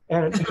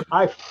 and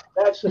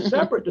that's a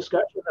separate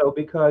discussion though,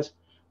 because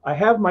I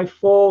have my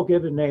full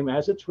given name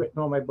as it's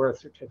written on my birth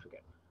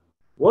certificate,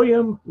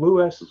 William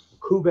Lewis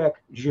Kubek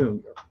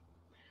Jr.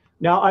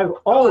 Now, I've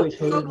always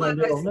hated my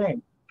middle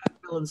name.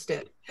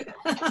 Instead.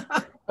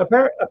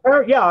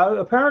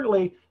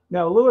 Apparently,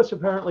 now Lewis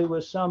apparently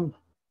was some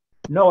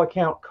no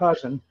account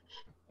cousin,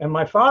 and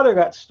my father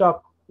got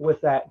stuck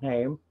with that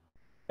name,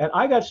 and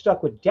I got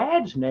stuck with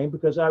Dad's name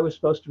because I was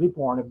supposed to be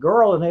born a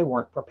girl, and they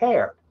weren't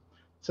prepared.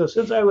 So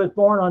since I was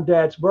born on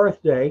Dad's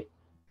birthday,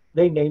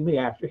 they named me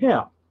after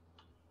him.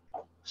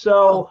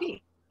 So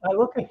I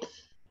look at,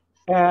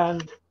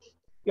 and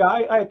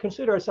I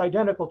consider us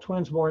identical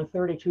twins born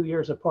 32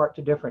 years apart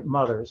to different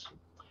mothers.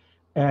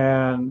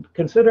 And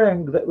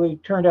considering that we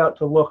turned out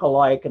to look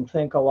alike and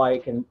think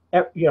alike, and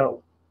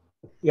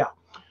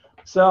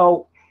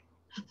so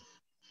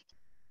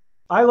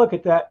I look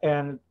at that,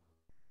 and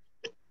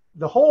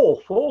the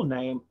whole full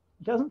name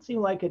doesn't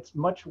seem like it's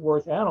much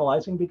worth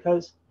analyzing,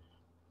 because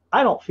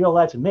I don't feel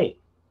that's me.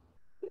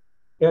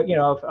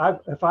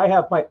 If I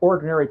have my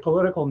ordinary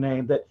political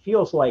name that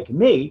feels like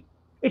me,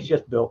 it's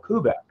just Bill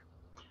Kubek.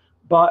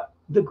 But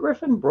the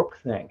Griffin Brook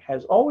thing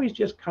has always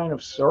just kind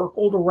of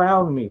circled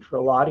around me for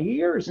a lot of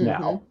years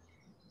now.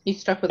 You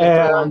stuck with it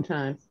for a long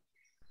time.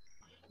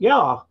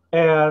 Yeah,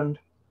 and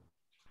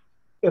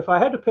if I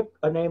had to pick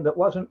a name that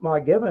wasn't my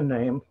given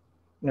name,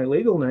 my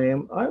legal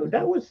name,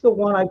 that was the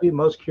one I'd be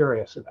most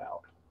curious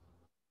about.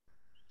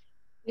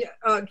 Yeah,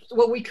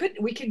 well, we could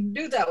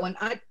do that one.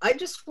 I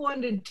just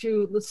wanted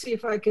to, let's see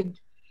if I could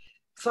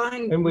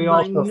find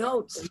my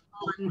notes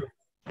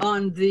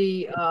on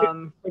the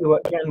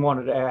what Jen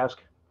wanted to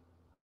ask.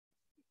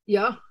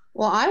 Yeah.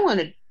 Well, I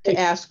wanted to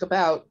ask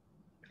about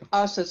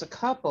us as a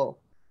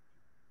couple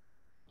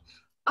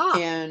Ah,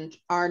 and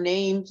our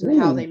names and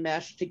how they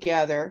mesh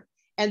together.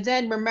 And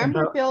then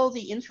remember, Uh-huh. Bill,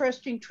 the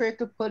interesting trick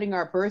of putting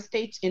our birth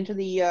dates into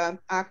the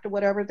octa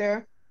whatever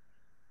there?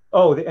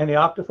 Oh, and the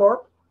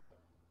octothorpe?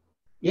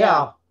 Yeah.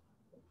 Yeah.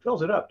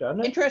 Fills it up,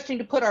 doesn't it? Interesting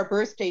to put our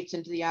birth dates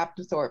into the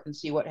octothorpe and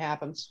see what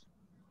happens.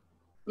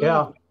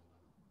 Yeah.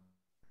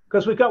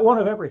 Because we've got one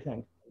of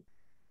everything.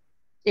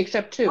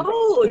 Except two.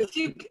 oh,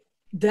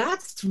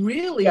 that's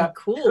really Yeah,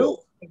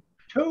 cool.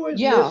 Two is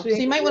Yeah, missing. so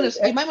you might want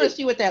to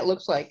see what that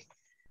looks like.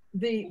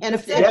 And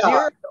if Yeah.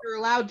 zeros are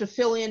allowed to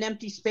fill in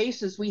empty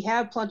spaces, we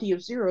have plenty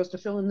of zeros to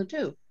fill in the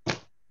two.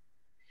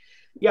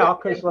 Yeah,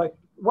 because like,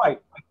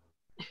 right.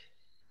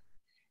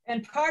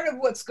 And part of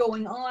what's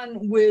going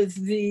on with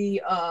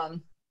the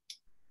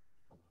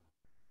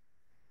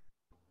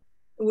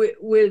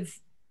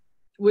with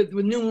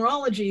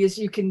numerology is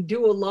you can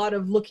do a lot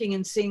of looking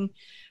and seeing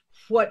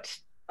what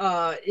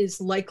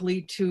is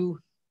likely to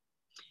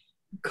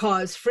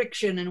cause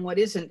friction and what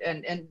isn't,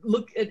 and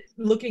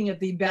looking at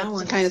the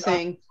balance. That's the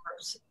kind of thing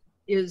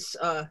is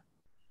a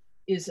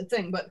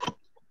thing. But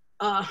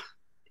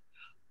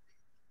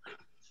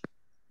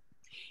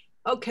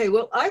okay,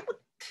 well, I'm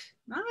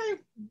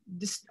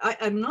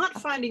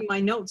not finding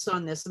my notes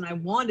on this, and I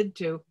wanted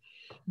to,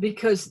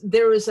 because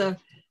there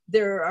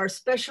are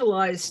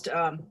specialized.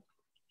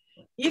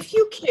 If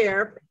you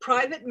care,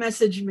 private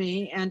message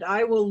me, and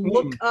I will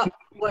look up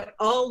what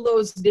all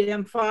those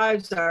damn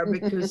fives are,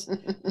 because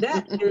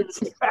that's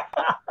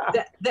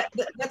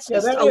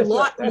just a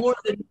lot more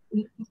than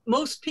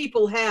most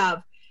people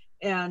have,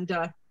 and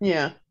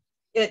yeah.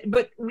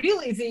 But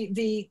really,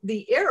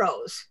 the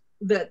arrows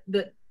that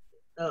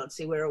let's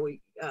see, where are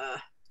we?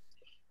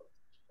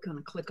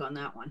 Gonna click on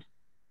that one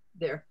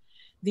there.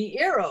 The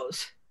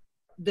arrows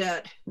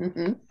that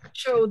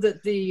show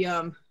that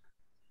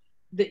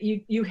that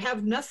you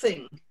have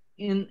nothing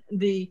in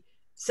the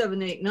 7,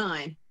 8,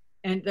 9,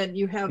 and then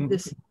you have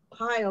this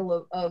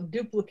pile of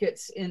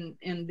duplicates in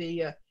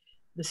the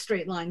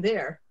straight line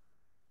there.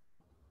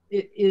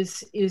 It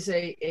is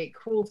a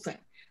cool thing.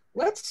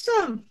 Let's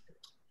and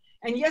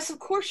yes, of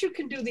course you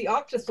can do the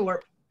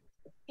octothorpe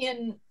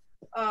in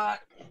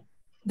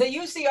they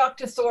use the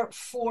octothorpe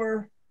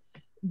for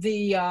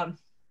the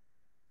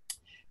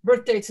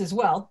birth dates as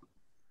well.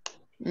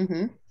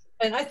 And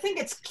I think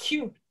it's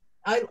cute.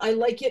 I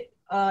like it.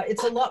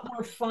 It's a lot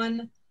more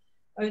fun.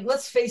 I mean,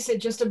 let's face it,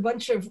 just a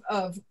bunch of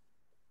a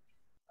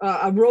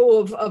row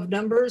of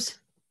numbers,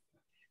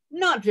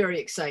 not very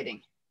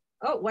exciting.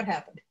 Oh, what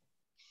happened?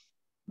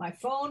 My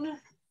phone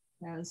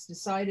has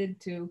decided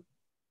to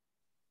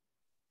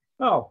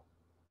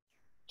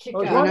kick I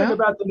was out. wondering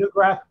about the new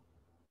graph.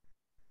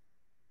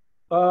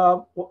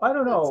 Well, I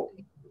don't know.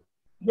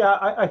 Yeah,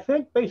 I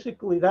think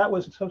basically that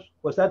was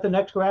that the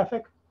next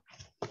graphic?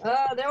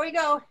 There we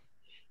go.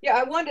 Yeah,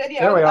 I wanted.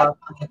 Yeah, there we are.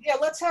 Yeah,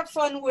 let's have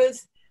fun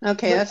with.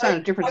 Okay, that's on a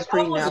different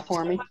screen now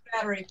for me.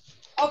 Battery.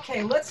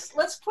 Okay, let's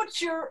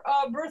put your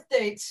birth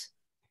dates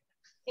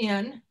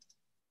in.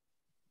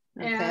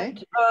 Okay.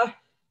 And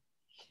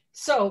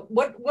so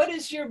what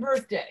is your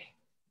birthday?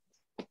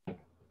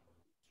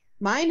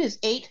 Mine is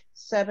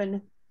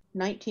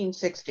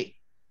 8/7/1960.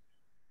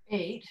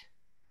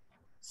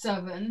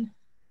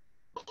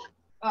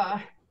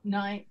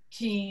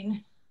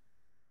 8/7/19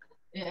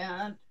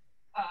 and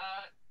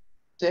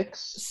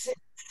 6.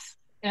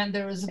 And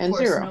there is of and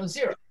course 0. no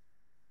 0.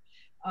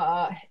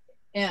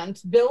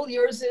 And Bill,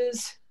 yours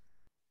is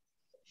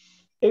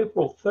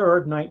April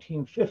 3rd,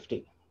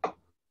 1950.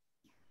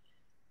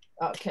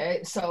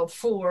 Okay, so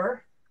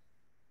 4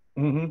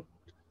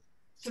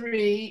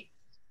 3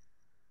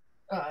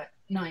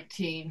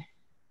 19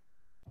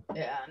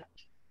 and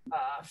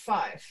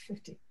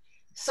 5/50.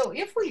 So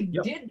if we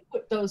did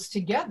put those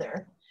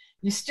together,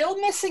 you're still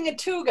missing a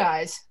 2,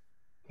 guys.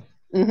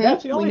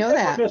 That's the only we know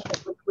that.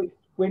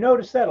 We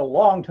noticed that a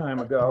long time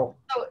ago.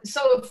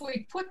 So if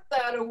we put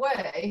that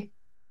away,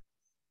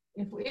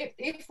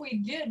 if we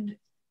did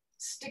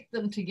stick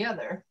them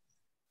together,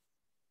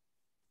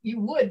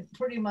 you would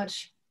pretty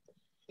much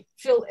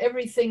fill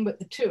everything but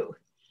the 2,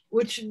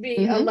 which would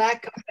be a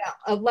lack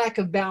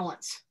of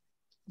balance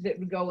that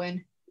would go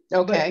in.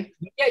 Okay.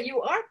 But yeah,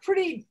 you are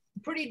pretty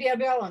damn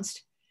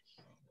balanced.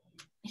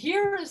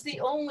 Here is the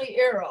only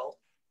arrow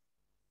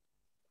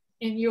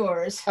in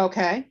yours.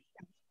 Okay.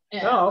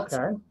 And,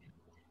 okay.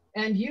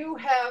 And you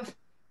have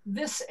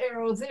this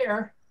arrow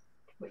there,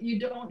 but you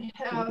don't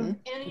have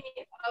any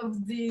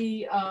of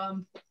the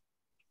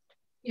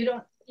you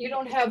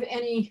don't have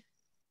any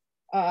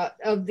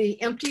of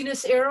the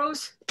emptiness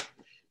arrows.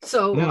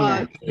 So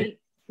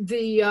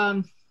the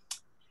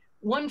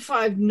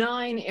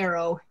 159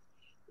 arrow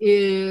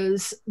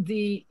is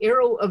the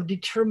arrow of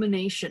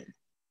determination.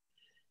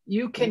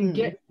 You can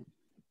get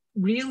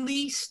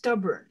really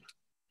stubborn,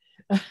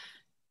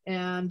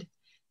 and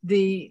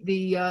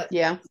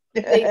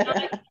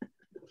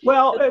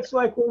well, it's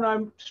like when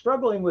I'm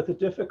struggling with a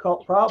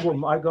difficult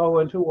problem, I go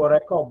into what I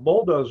call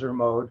bulldozer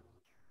mode,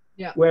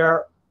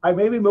 where I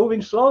may be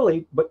moving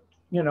slowly, but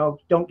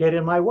don't get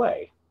in my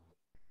way.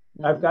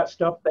 I've got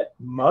stuff that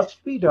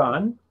must be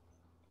done.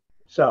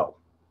 So.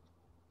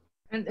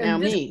 And Now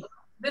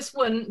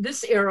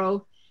this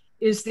arrow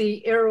is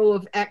the arrow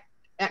of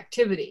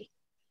activity.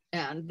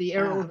 And the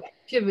arrow of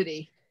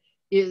activity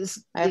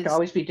is I have to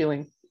always be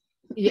doing.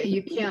 Yeah,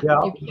 you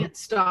can't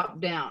stop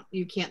down.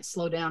 You can't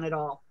slow down at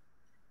all.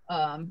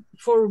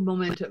 Forward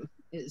momentum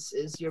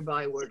is your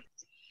byword.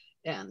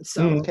 And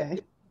so Okay.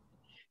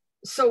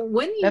 So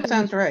when you That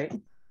sounds right.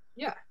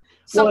 Yeah.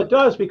 So, well, it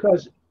does,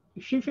 because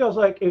she feels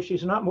like if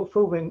she's not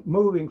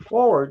moving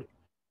forward,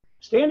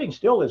 standing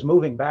still is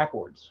moving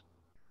backwards.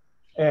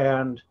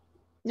 And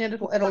At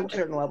a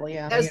certain level,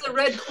 yeah. as the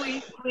Red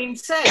Queen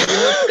said,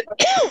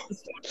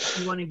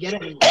 you want to get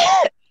anywhere.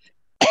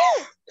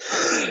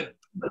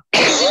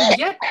 You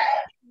get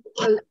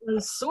an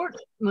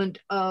assortment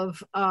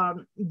of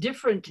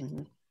different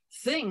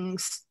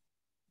things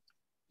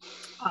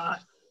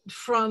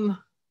from.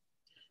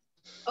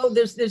 Oh,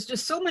 there's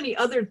just so many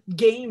other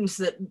games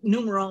that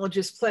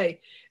numerologists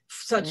play,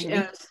 such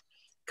as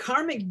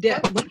karmic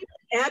debt. When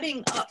you're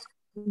adding up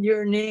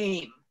your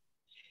name,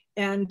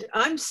 and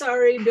I'm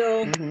sorry,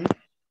 Bill,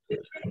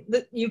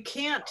 that you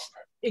can't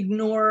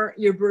ignore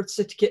your birth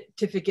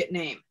certificate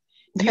name.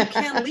 You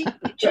can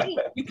legally change.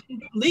 You can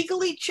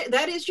legally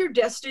that is your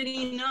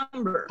destiny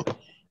number,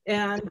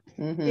 and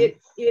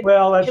it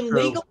can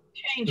legally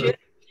change it.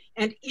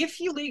 And if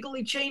you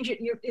legally change it,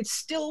 it's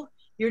still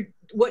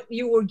what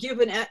you were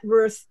given at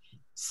birth,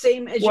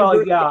 same as your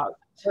birth. Well, yeah,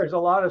 there's a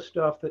lot of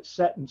stuff that's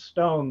set in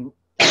stone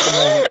at the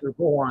moment you're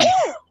born.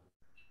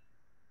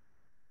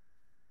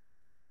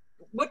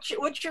 What's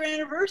your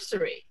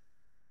anniversary?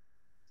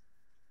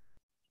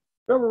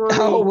 February.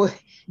 Oh,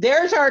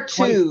 there's our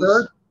twos.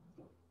 23rd.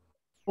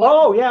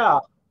 Oh yeah,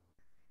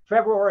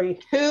 February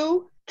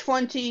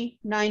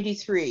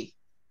 2/20/93.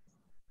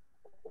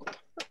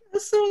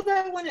 Let's throw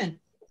that one in.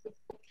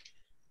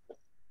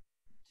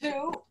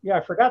 2. Yeah,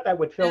 I forgot that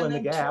would fill in the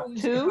gap.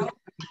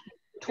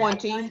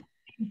 2/20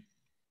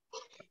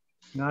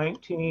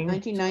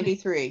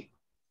 1993.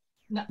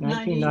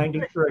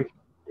 1993.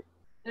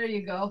 There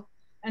you go.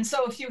 And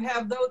so if you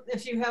have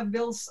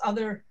Bill's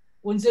other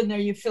ones in there,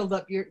 you filled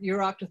up your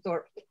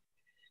octothorpe.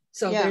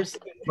 So there's.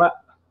 But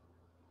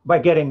by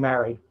getting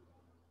married.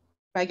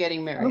 By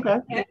getting married.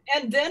 Okay.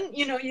 And then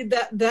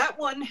that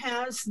one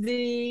has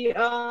this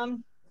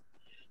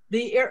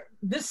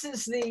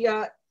is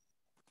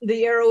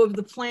the arrow of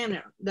the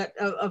planner, that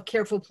of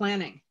careful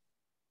planning.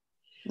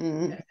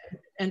 And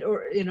it's an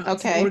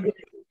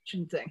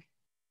organization thing.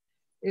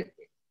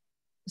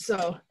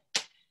 So.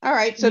 All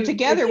right. So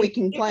together we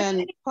can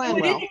plan well.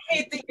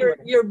 Indicate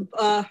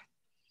that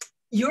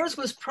yours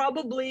was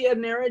probably a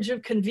marriage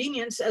of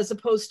convenience as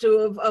opposed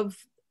to of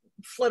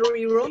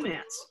fluttery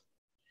romance.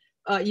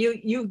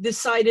 You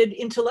decided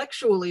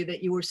intellectually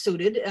that you were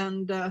suited,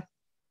 and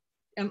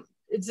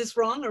is this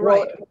wrong or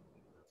right?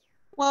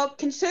 Well,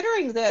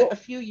 considering that a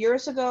few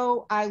years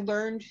ago I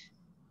learned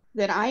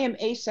that I am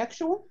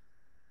asexual.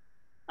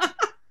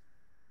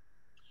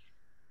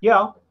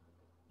 Yeah.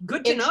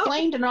 Good to know.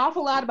 Explained an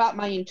awful lot about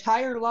my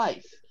entire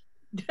life.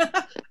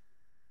 But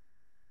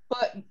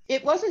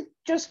it wasn't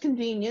just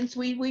convenience.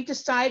 We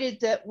decided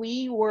that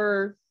we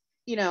were,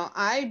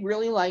 I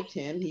really liked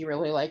him. He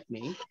really liked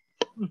me.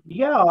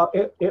 Yeah,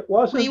 it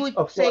wasn't. We would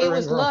say it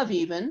was love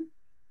even.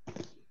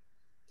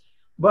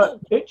 But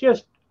it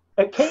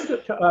came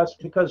to us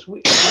because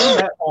we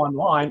met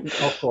online,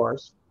 of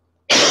course.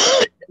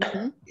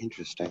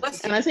 Interesting.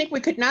 And I think we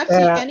could not see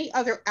any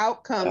other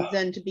outcome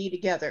than to be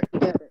together.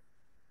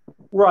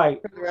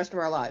 Right. For the rest of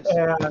our lives.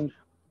 And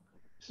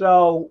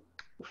so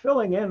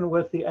filling in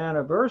with the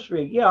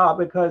anniversary,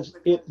 because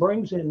it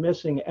brings in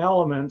missing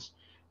elements,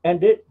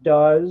 and it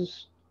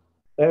does,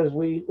 as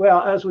we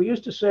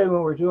used to say when we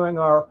were doing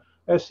our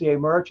SCA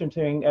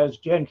merchanting, as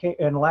Jen came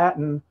in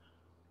Latin,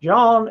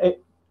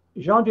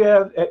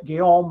 Geneviève et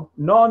Guillaume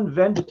non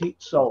venditit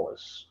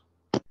solus.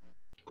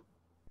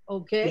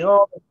 Okay.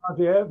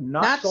 Geneviève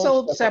not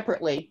sold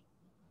separately.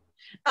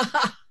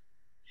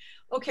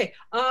 Okay,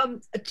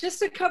 just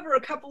to cover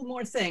a couple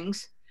more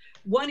things.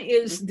 One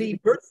is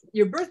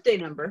your birthday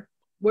number,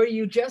 where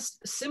you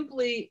just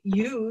simply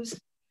use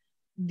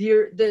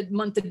the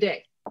month and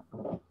day,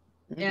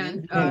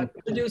 and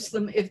produce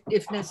them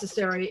if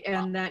necessary,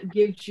 and that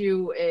gives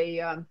you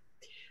a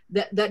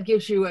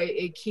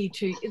key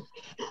to it.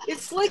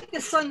 It's like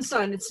the sun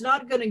sign. It's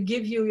not going to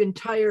give you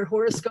entire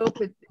horoscope,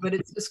 but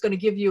it's just going to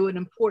give you an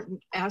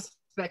important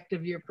aspect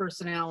of your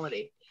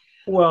personality.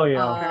 Well,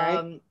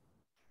 yeah.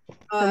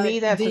 For me,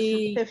 that's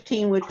a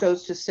 15, which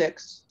goes to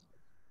 6.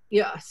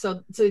 Yeah.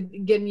 So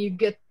again, you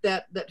get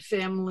that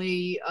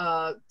family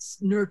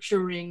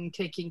nurturing,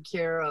 taking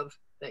care of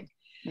thing.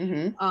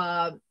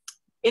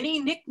 Any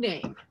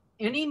nickname,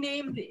 any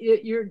name,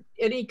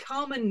 any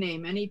common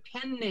name, any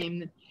pen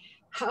name,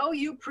 how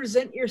you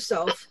present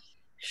yourself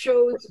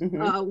shows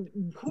who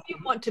you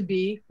want to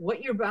be,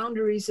 what your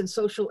boundaries and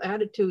social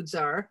attitudes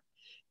are,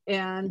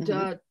 and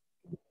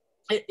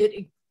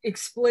it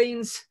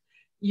explains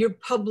your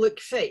public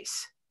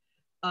face.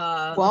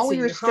 While we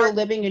were still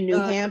living in New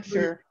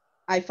Hampshire,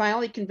 I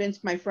finally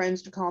convinced my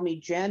friends to call me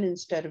Jen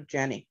instead of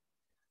Jenny.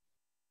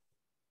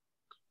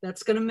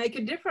 That's going to make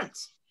a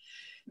difference.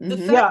 The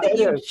Mhm. fact Yeah, that it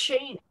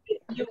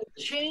you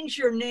change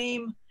your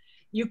name,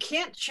 you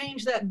can't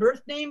change that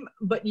birth name,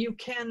 but you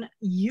can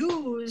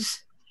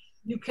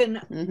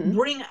Mhm.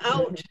 bring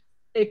out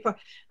a part.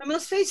 I mean,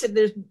 let's face it,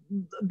 there's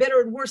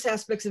better and worse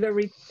aspects of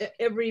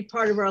every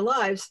part of our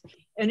lives.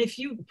 And if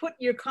you put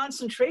your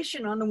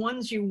concentration on the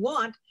ones you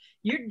want,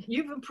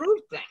 you've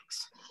improved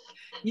things.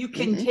 You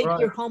can Mhm. take Right.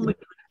 your home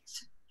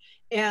address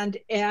and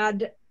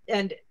add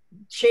and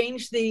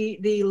change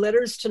the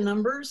letters to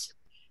numbers,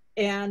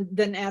 and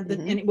then add the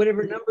Mhm. any,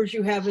 whatever numbers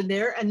you have in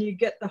there, and you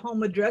get the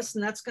home address,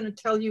 and that's going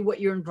to tell you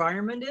what your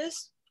environment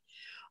is.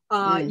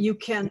 You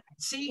can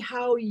see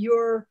how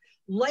your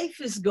life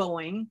is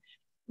going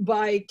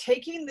by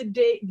taking the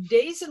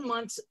days and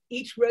months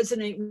each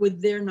resonate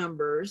with their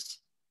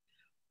numbers.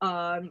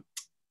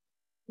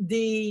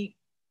 The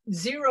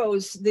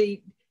zeros,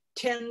 the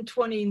 10,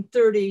 20, and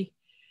 30,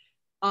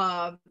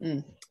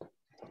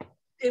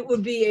 it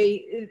would be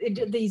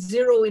the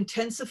zero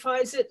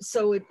intensifies it,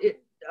 so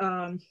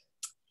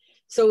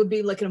so it would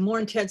be like a more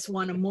intense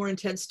 1, a more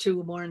intense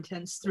 2, a more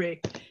intense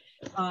 3.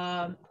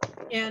 And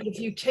if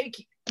you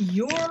take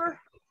your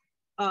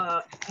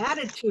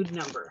attitude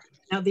number,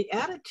 now the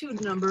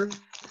attitude number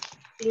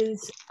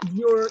is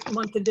your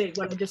month and date,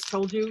 what I just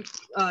told you,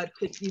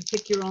 you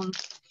pick your own,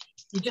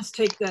 you just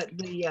take the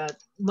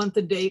month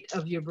and date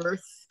of your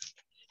birth,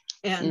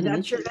 and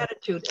that's your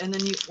attitude. And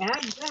then you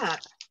add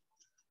that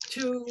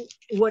to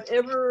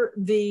whatever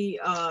the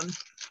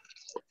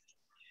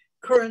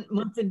current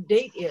month and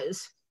date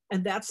is,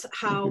 and that's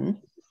how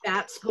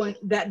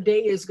that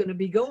day is going to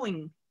be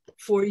going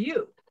for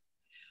you.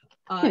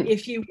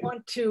 If you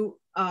want to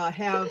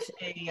have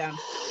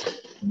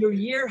your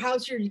year,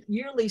 how's your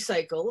yearly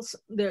cycles,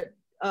 that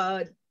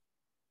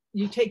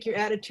you take your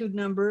attitude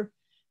number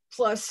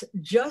plus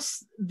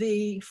just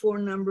the 4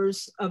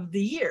 numbers of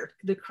the year.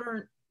 The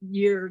current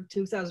year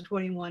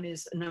 2021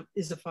 is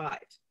a 5.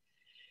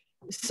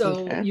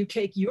 So you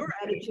take your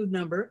attitude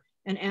number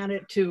and add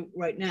it to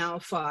right now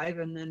 5,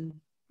 and then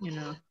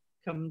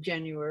come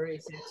January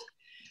 6th.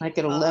 I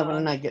get 11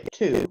 and I get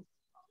 2.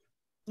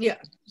 Yeah,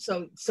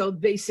 so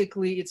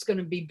basically it's going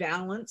to be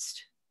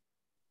balanced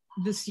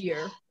this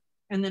year,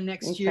 and then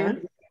next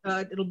year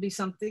it'll be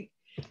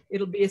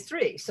a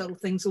 3, so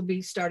things will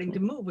be starting to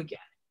move again.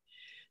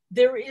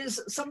 There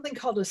is something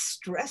called a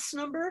stress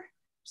number.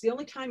 It's the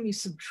only time you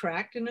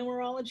subtract in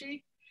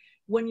numerology.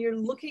 When you're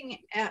looking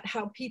at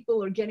how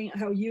people are getting,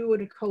 how you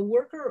and a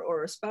coworker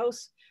or a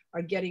spouse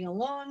are getting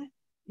along,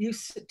 you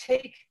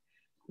take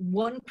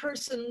one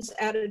person's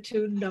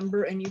attitude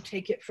number and you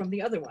take it from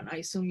the other one. I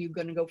assume you're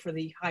going to go for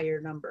the higher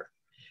number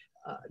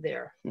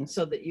there,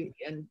 so that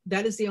and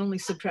that is the only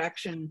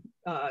subtraction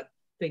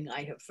thing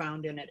I have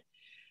found in it.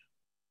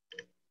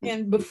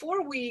 And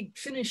before we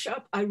finish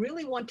up, I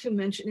really want to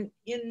mention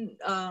in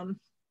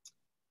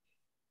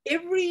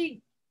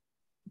every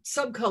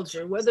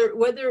subculture,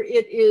 whether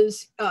it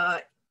is,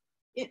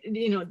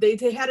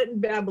 they had it in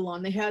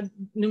Babylon, they had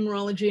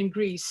numerology in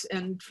Greece,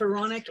 and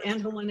Pharaonic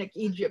and Hellenic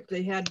Egypt,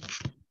 they had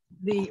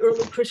the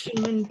early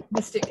Christian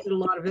mystics did a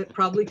lot of it,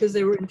 probably because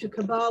they were into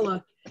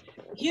Kabbalah.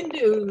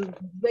 Hindu,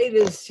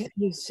 Vedas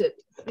use it.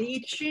 The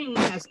I Ching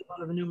has a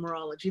lot of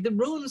numerology. The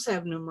runes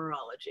have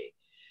numerology.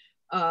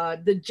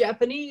 The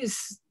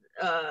Japanese,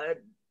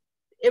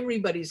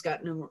 everybody's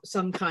got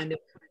some kind of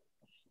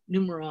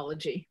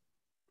numerology.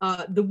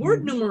 The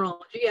word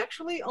numerology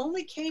actually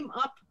only came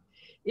up,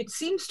 it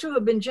seems to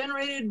have been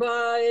generated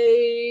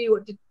by,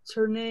 what's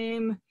her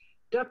name?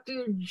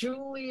 Dr.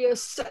 Julia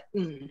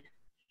Sutton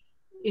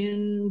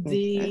in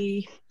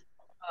the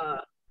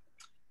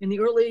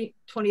early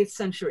 20th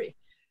century.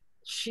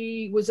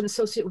 She was an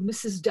associate with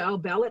Mrs. Dow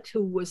Ballot,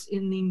 who was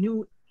in the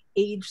New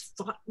Age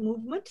thought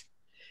movement.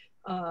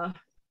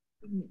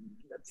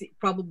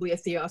 Probably a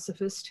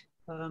theosophist,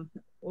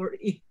 or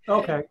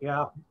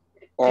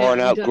or an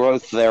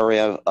outgrowth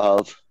area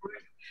of,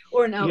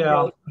 or an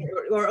outgrowth,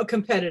 or a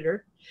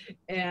competitor,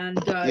 and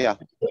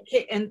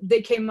and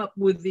they came up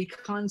with the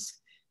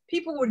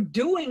people were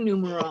doing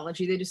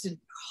numerology, they just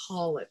didn't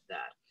call it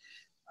that,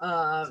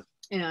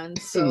 and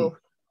so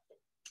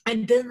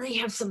and then they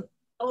have some,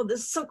 this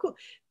is so cool,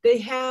 they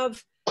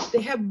have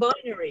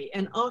binary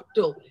and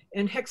octal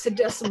and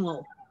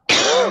hexadecimal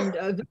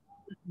and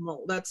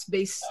that's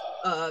base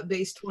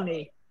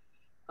 20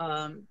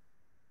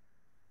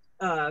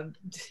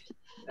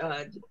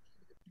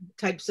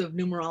 types of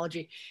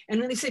numerology. And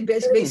when they say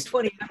base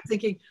 20, I'm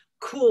thinking,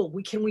 cool,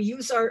 can we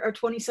use our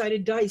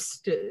 20-sided dice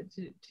to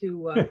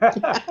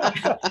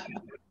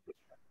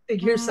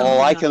figure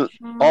something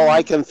all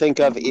I can think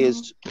of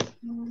is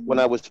when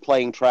I was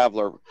playing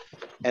Traveler,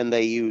 and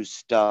they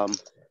used I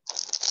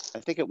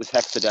think it was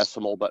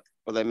hexadecimal,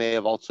 or they may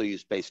have also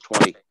used base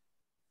 20.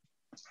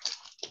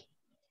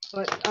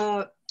 But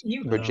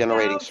for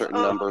generating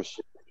certain numbers.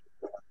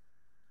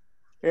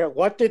 Yeah,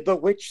 what did the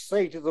witch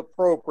say to the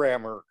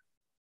programmer?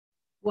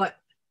 What?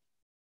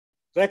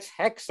 That's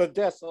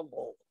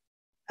hexadecimal.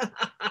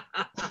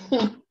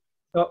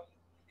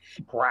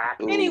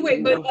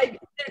 Anyway, but like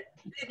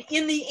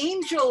in the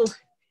angel,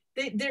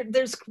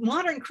 there's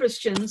modern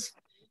Christians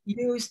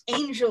use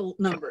angel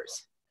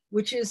numbers,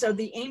 which is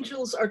the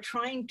angels are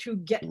trying to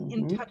get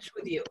in touch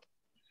with you.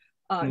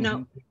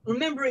 Now,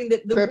 remembering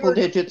that the triple word,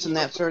 digits and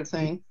that sort of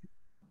thing.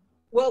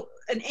 Well,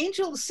 an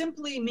angel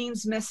simply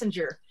means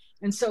messenger.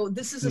 And so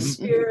this is a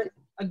spirit,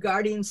 a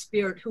guardian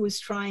spirit who is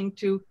trying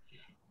to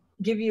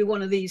give you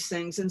one of these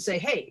things and say,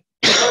 hey,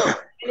 and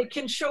it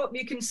can show up.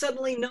 You can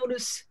suddenly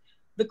notice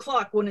the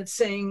clock when it's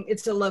saying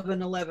it's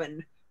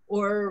 11:11,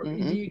 or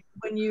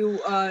when you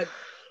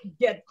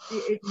get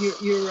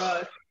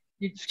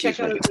you check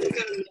out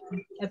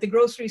at the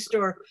grocery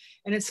store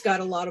and it's got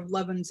a lot of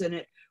 11s in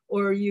it,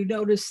 or you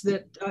notice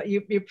that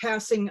you're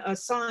passing a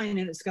sign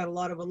and it's got a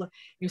lot of 11.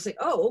 You say,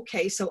 oh,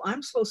 okay, so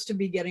I'm supposed to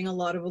be getting a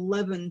lot of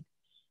 11.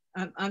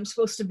 I'm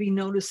supposed to be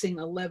noticing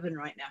 11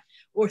 right now,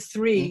 or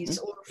 3s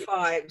or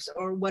 5s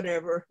or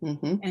whatever.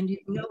 And you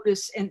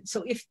notice, and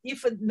so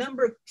if a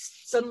number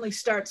suddenly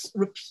starts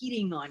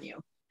repeating on you,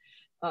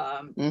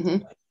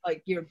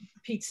 like your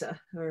pizza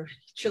or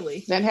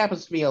chili. That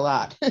happens to me a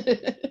lot.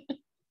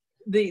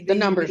 The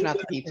numbers, not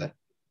the pizza.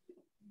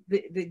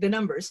 The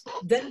numbers,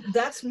 then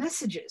that's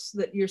messages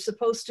that you're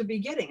supposed to be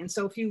getting. And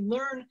so if you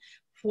learn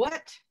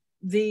what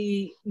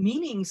the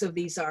meanings of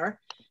these are,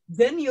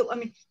 then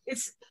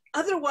it's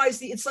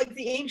otherwise it's like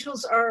the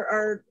angels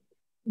are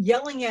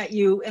yelling at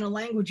you in a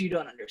language you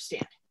don't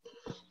understand.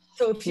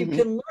 So if you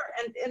can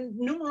learn, and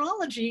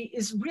numerology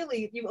is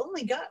really, you've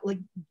only got like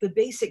the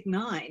basic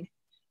 9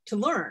 to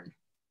learn.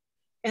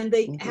 And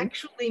they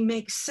actually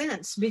make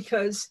sense,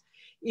 because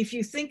if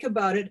you think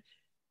about it,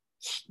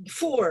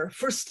 4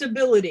 for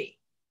stability,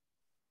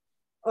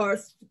 or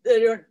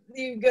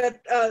you got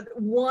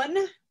 1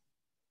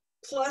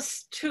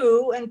 plus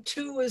 2, and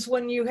 2 is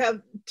when you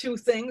have 2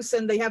 things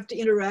and they have to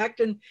interact,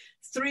 and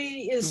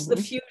 3 is the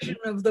fusion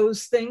of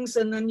those things,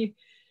 and then you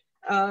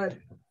 5,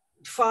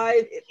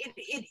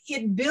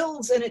 it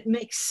builds and it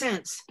makes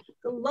sense.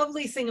 The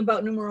lovely thing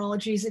about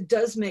numerology is it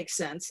does make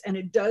sense, and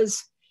it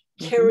does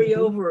carry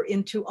over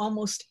into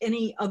almost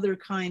any other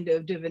kind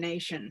of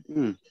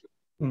divination.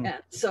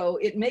 And so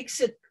it makes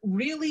it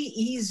really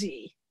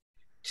easy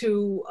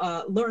to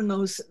learn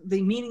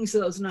the meanings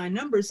of those 9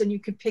 numbers, and you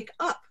can pick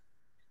up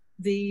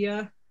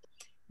the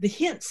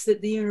hints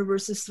that the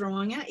universe is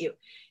throwing at you.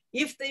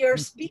 If they are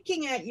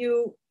speaking at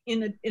you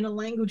in a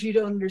language you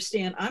don't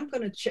understand, I'm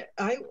going to check.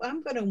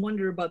 I'm going to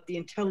wonder about the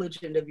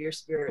intelligence of your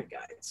spirit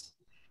guides.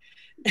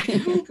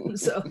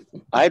 So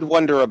I'd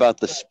wonder about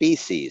the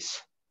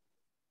species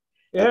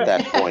at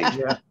that point.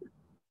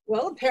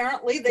 Well,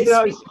 apparently they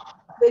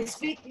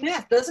speak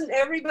math. Doesn't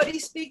everybody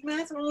speak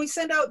math? When we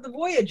sent out the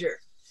Voyager,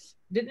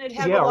 didn't it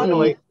have a lot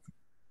of?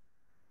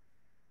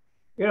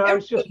 I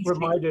was just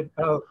reminded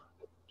of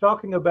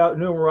talking about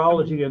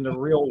numerology in the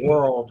real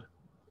world.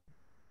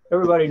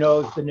 Everybody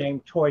knows the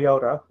name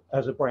Toyota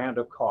as a brand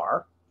of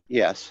car.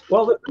 Yes.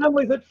 Well, the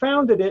family that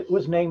founded it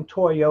was named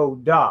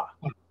Toyoda.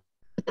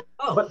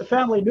 But the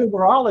family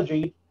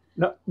numerologist,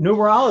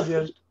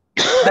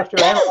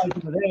 after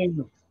analyzing the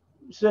name,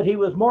 said he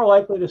was more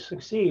likely to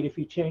succeed if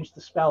he changed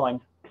the spelling.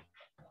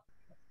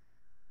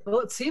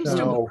 Well, it seems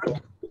to work.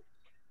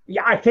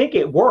 Yeah, I think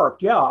it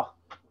worked. Yeah.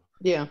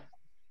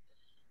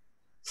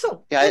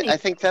 So I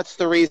think that's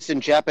the reason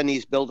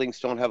Japanese buildings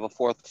don't have a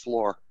 4th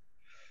floor,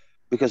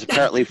 because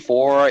apparently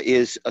 4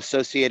 is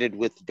associated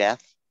with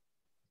death.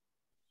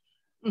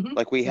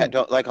 Like we had,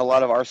 like a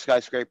lot of our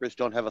skyscrapers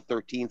don't have a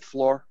 13th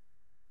floor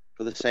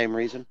for the same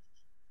reason.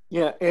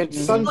 Yeah, and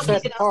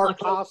Sunset Park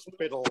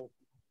Hospital.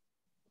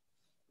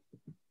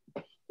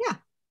 Yeah,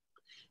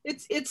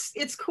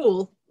 it's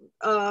cool.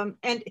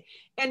 And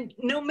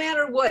no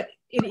matter what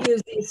it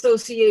is, the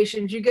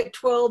associations, you get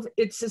 12,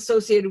 it's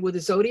associated with the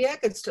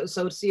zodiac, it's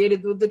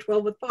associated with the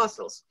 12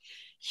 apostles.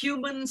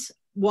 Humans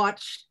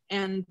watch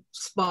and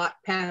spot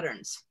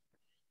patterns.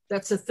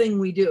 That's a thing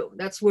we do.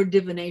 That's where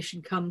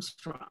divination comes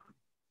from.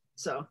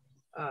 So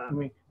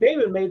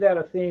David made that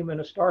a theme in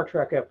a Star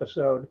Trek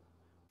episode.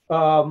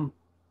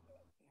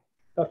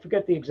 I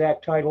forget the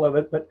exact title of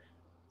it, but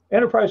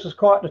Enterprise was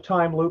caught in a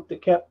time loop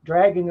that kept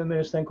dragging them in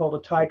this thing called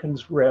the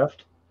Tychon's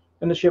Rift,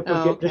 and the ship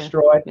would get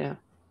destroyed.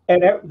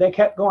 And they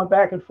kept going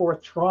back and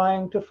forth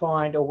trying to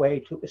find a way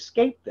to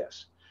escape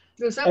this.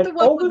 Is that the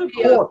one with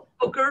the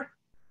poker?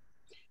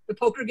 The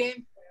poker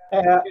game?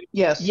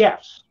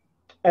 Yes.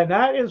 And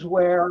that is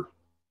where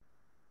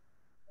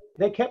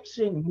they kept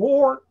seeing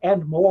more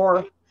and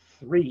more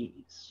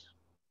 3s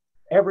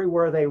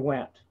everywhere they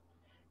went.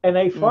 And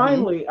they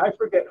finally, I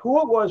forget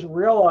who it was,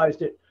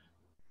 realized it,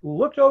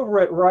 looked over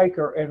at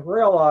Riker and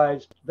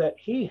realized that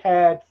he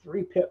had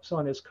 3 pips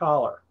on his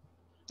collar.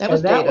 That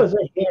was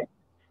a hint.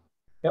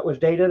 That was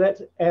Data.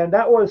 And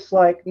that was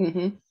like,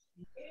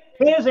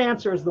 his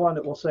answer is the one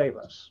that will save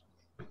us.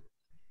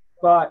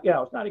 But,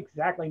 it's not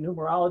exactly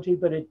numerology,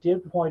 but it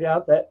did point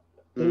out that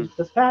these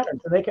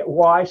patterns, and they get,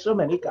 why so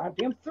many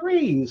goddamn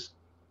 3s?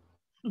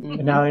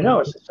 And now they know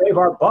it's to save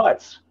our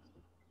butts.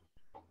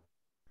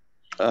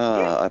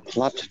 A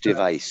plot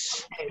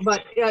device.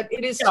 But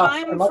it is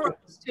time for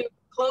us to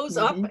close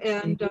up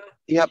and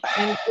Yep.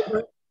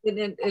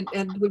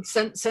 and we'd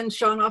send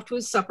Sean off to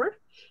his supper.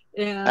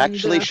 And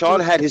Actually, Sean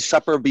had his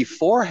supper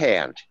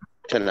beforehand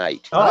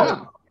tonight.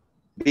 Oh.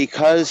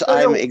 Because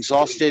I'm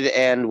exhausted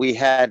and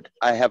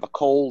I have a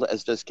cold,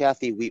 as does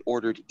Kathy, we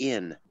ordered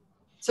in.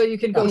 so you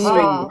can go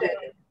straight to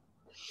bed.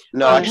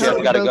 No, actually, so I've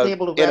we're got to both go.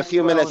 able to In a rest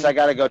few well minutes, and- I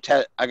got to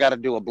go. I got to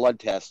do a blood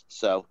test.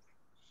 So.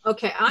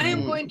 Okay, I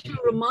am going to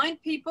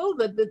remind people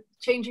that the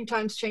Changing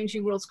Times,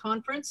 Changing Worlds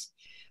Conference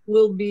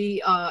will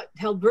be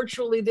held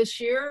virtually this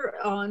year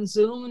on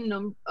Zoom,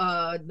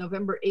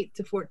 November 8th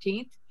to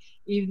 14th.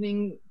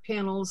 Evening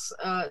panels,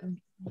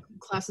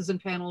 classes and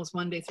panels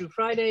Monday through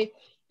Friday,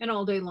 and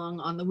all day long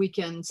on the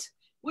weekends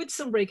with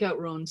some breakout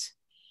rooms.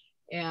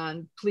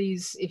 And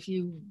please, if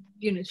you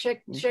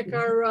check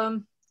our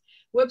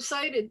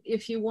website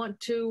if you want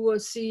to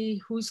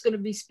see who's going to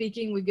be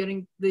speaking. We're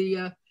getting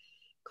the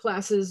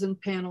classes and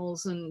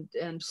panels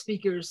and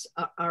speakers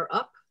are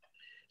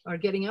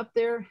getting up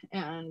there,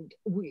 and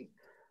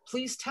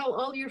please tell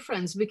all your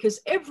friends, because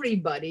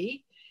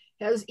everybody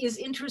is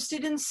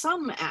interested in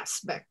some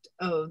aspect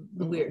of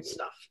the weird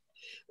stuff.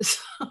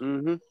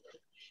 So,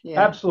 Yeah.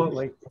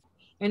 Absolutely.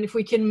 and if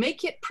we can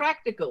make it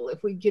practical,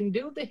 if we can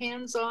do the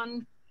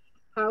hands-on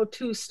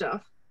how-to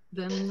stuff,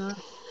 then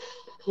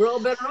we're all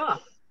better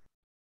off.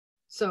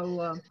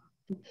 So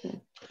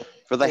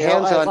for the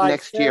hands-on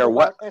next year,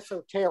 what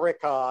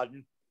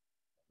Esotericon?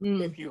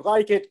 If you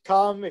like it,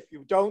 come. If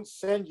you don't,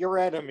 send your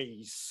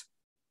enemies.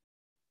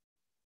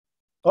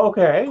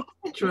 Okay.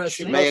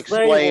 interesting. may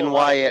explain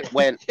why it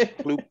went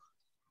bloop.